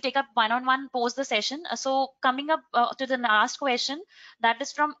questions we'll take up one-on-one post the session. So coming up to the last question, that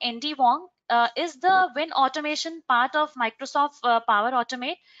is from ND Wong. Is the Win Automation part of Microsoft Power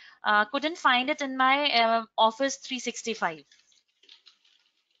Automate? Couldn't find it in my Office 365.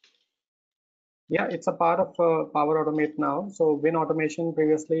 Yeah, it's a part of Power Automate now. So Win Automation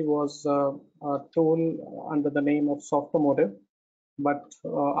previously was a tool under the name of Softomotive, but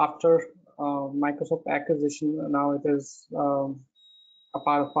after Microsoft acquisition, now it is a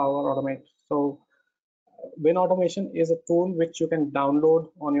part of Power Automate. So Win Automation is a tool which you can download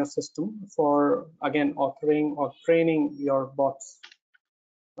on your system for, again, authoring or training your bots,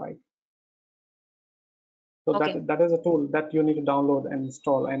 right? So Okay. that is a tool that you need to download and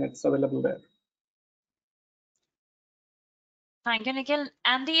install, and it's available there. Thank you, Nikhil.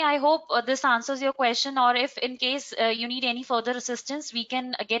 Andy, I hope this answers your question, or if in case you need any further assistance, we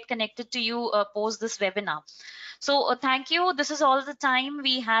can get connected to you post this webinar. So thank you. This is all the time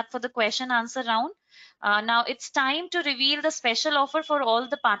we had for the question answer round. Now it's time to reveal the special offer for all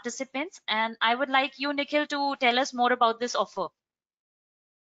the participants. And I would like you, Nikhil, to tell us more about this offer.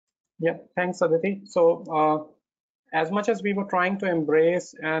 Yeah, thanks, Aditi. So as much as we were trying to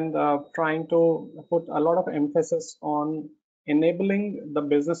embrace and trying to put a lot of emphasis on enabling the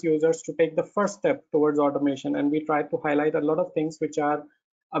business users to take the first step towards automation, and we tried to highlight a lot of things which are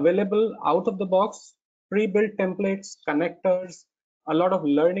available out of the box, pre-built templates, connectors, a lot of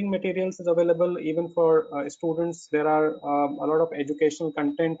learning materials is available even for students. There are a lot of educational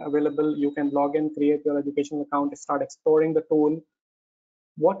content available. You can log in, create your educational account, start exploring the tool.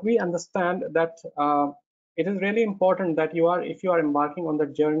 What we understand that it is really important that if you are embarking on the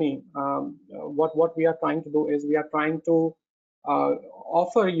journey, what we are trying to do is we are trying to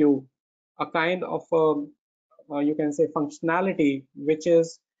offer you a kind of you can say functionality which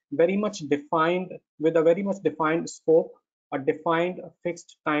is very much defined, with a very much defined scope, a defined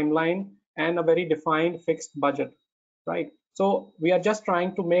fixed timeline, and a very defined fixed budget, right? So we are just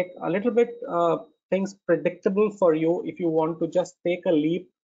trying to make a little bit things predictable for you if you want to just take a leap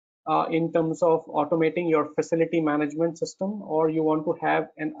in terms of automating your facility management system, or you want to have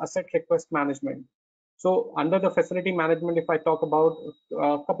an asset request management. So under the facility management, if I talk about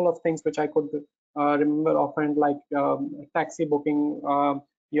a couple of things which I could remember often, like taxi booking,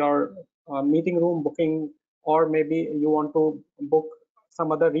 your meeting room booking, or maybe you want to book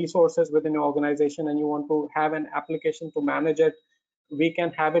some other resources within your organization and you want to have an application to manage it, we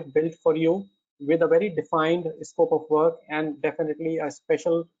can have it built for you with a very defined scope of work, and definitely a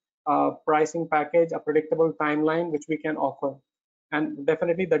special pricing package, a predictable timeline which we can offer. And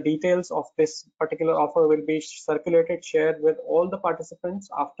definitely the details of this particular offer will be circulated, shared with all the participants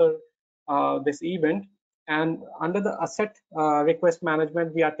after this event. And under the asset request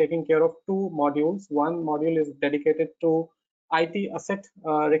management, we are taking care of two modules. One module is dedicated to IT asset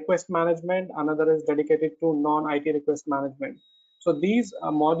request management. Another is dedicated to non-IT request management. So these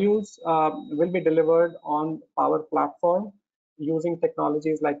modules will be delivered on Power Platform using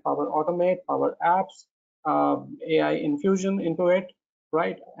technologies like Power Automate, Power Apps, AI infusion into it,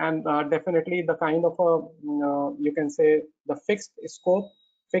 right? And definitely the kind of you can say the fixed scope,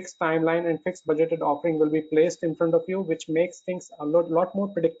 fixed timeline, and fixed budgeted offering will be placed in front of you, which makes things a lot more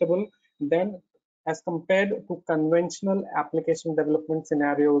predictable than as compared to conventional application development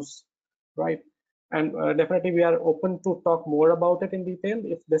scenarios, right? And definitely we are open to talk more about it in detail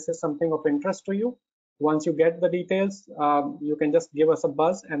if this is something of interest to you. Once you get the details, you can just give us a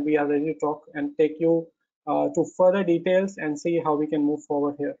buzz and we are ready to talk and take you to further details and see how we can move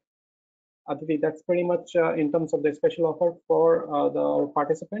forward here. Aditi, that's pretty much in terms of the special offer for the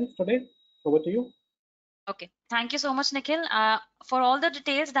participants today. Over to you. Okay, thank you so much, Nikhil, for all the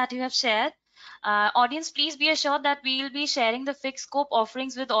details that you have shared. Audience, please be assured that we will be sharing the fixed scope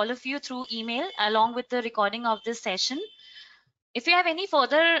offerings with all of you through email along with the recording of this session. If you have any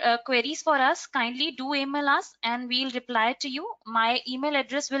further queries for us, kindly do email us and we'll reply to you. My email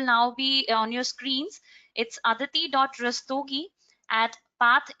address will now be on your screens. It's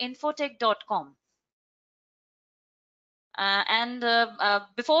aditi.rastogi@pathinfotech.com.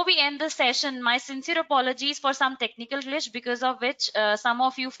 Before we end the session, my sincere apologies for some technical glitch because of which some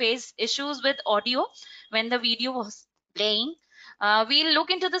of you faced issues with audio when the video was playing. We'll look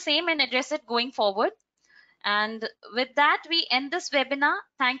into the same and address it going forward. And with that, we end this webinar.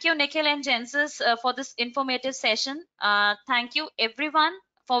 Thank you, Nikhil and Jensis, for this informative session. Thank you, everyone,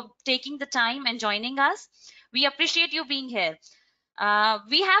 for taking the time and joining us. We appreciate you being here.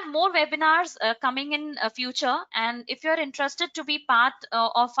 We have more webinars coming in future, and if you're interested to be part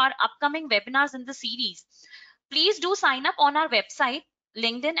of our upcoming webinars in the series, please do sign up on our website,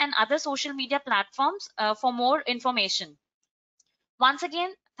 LinkedIn, and other social media platforms for more information. Once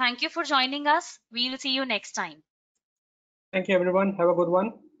again, thank you for joining us. We'll see you next time. Thank you, everyone. Have a good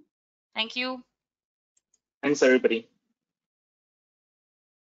one. Thank you. Thanks, everybody.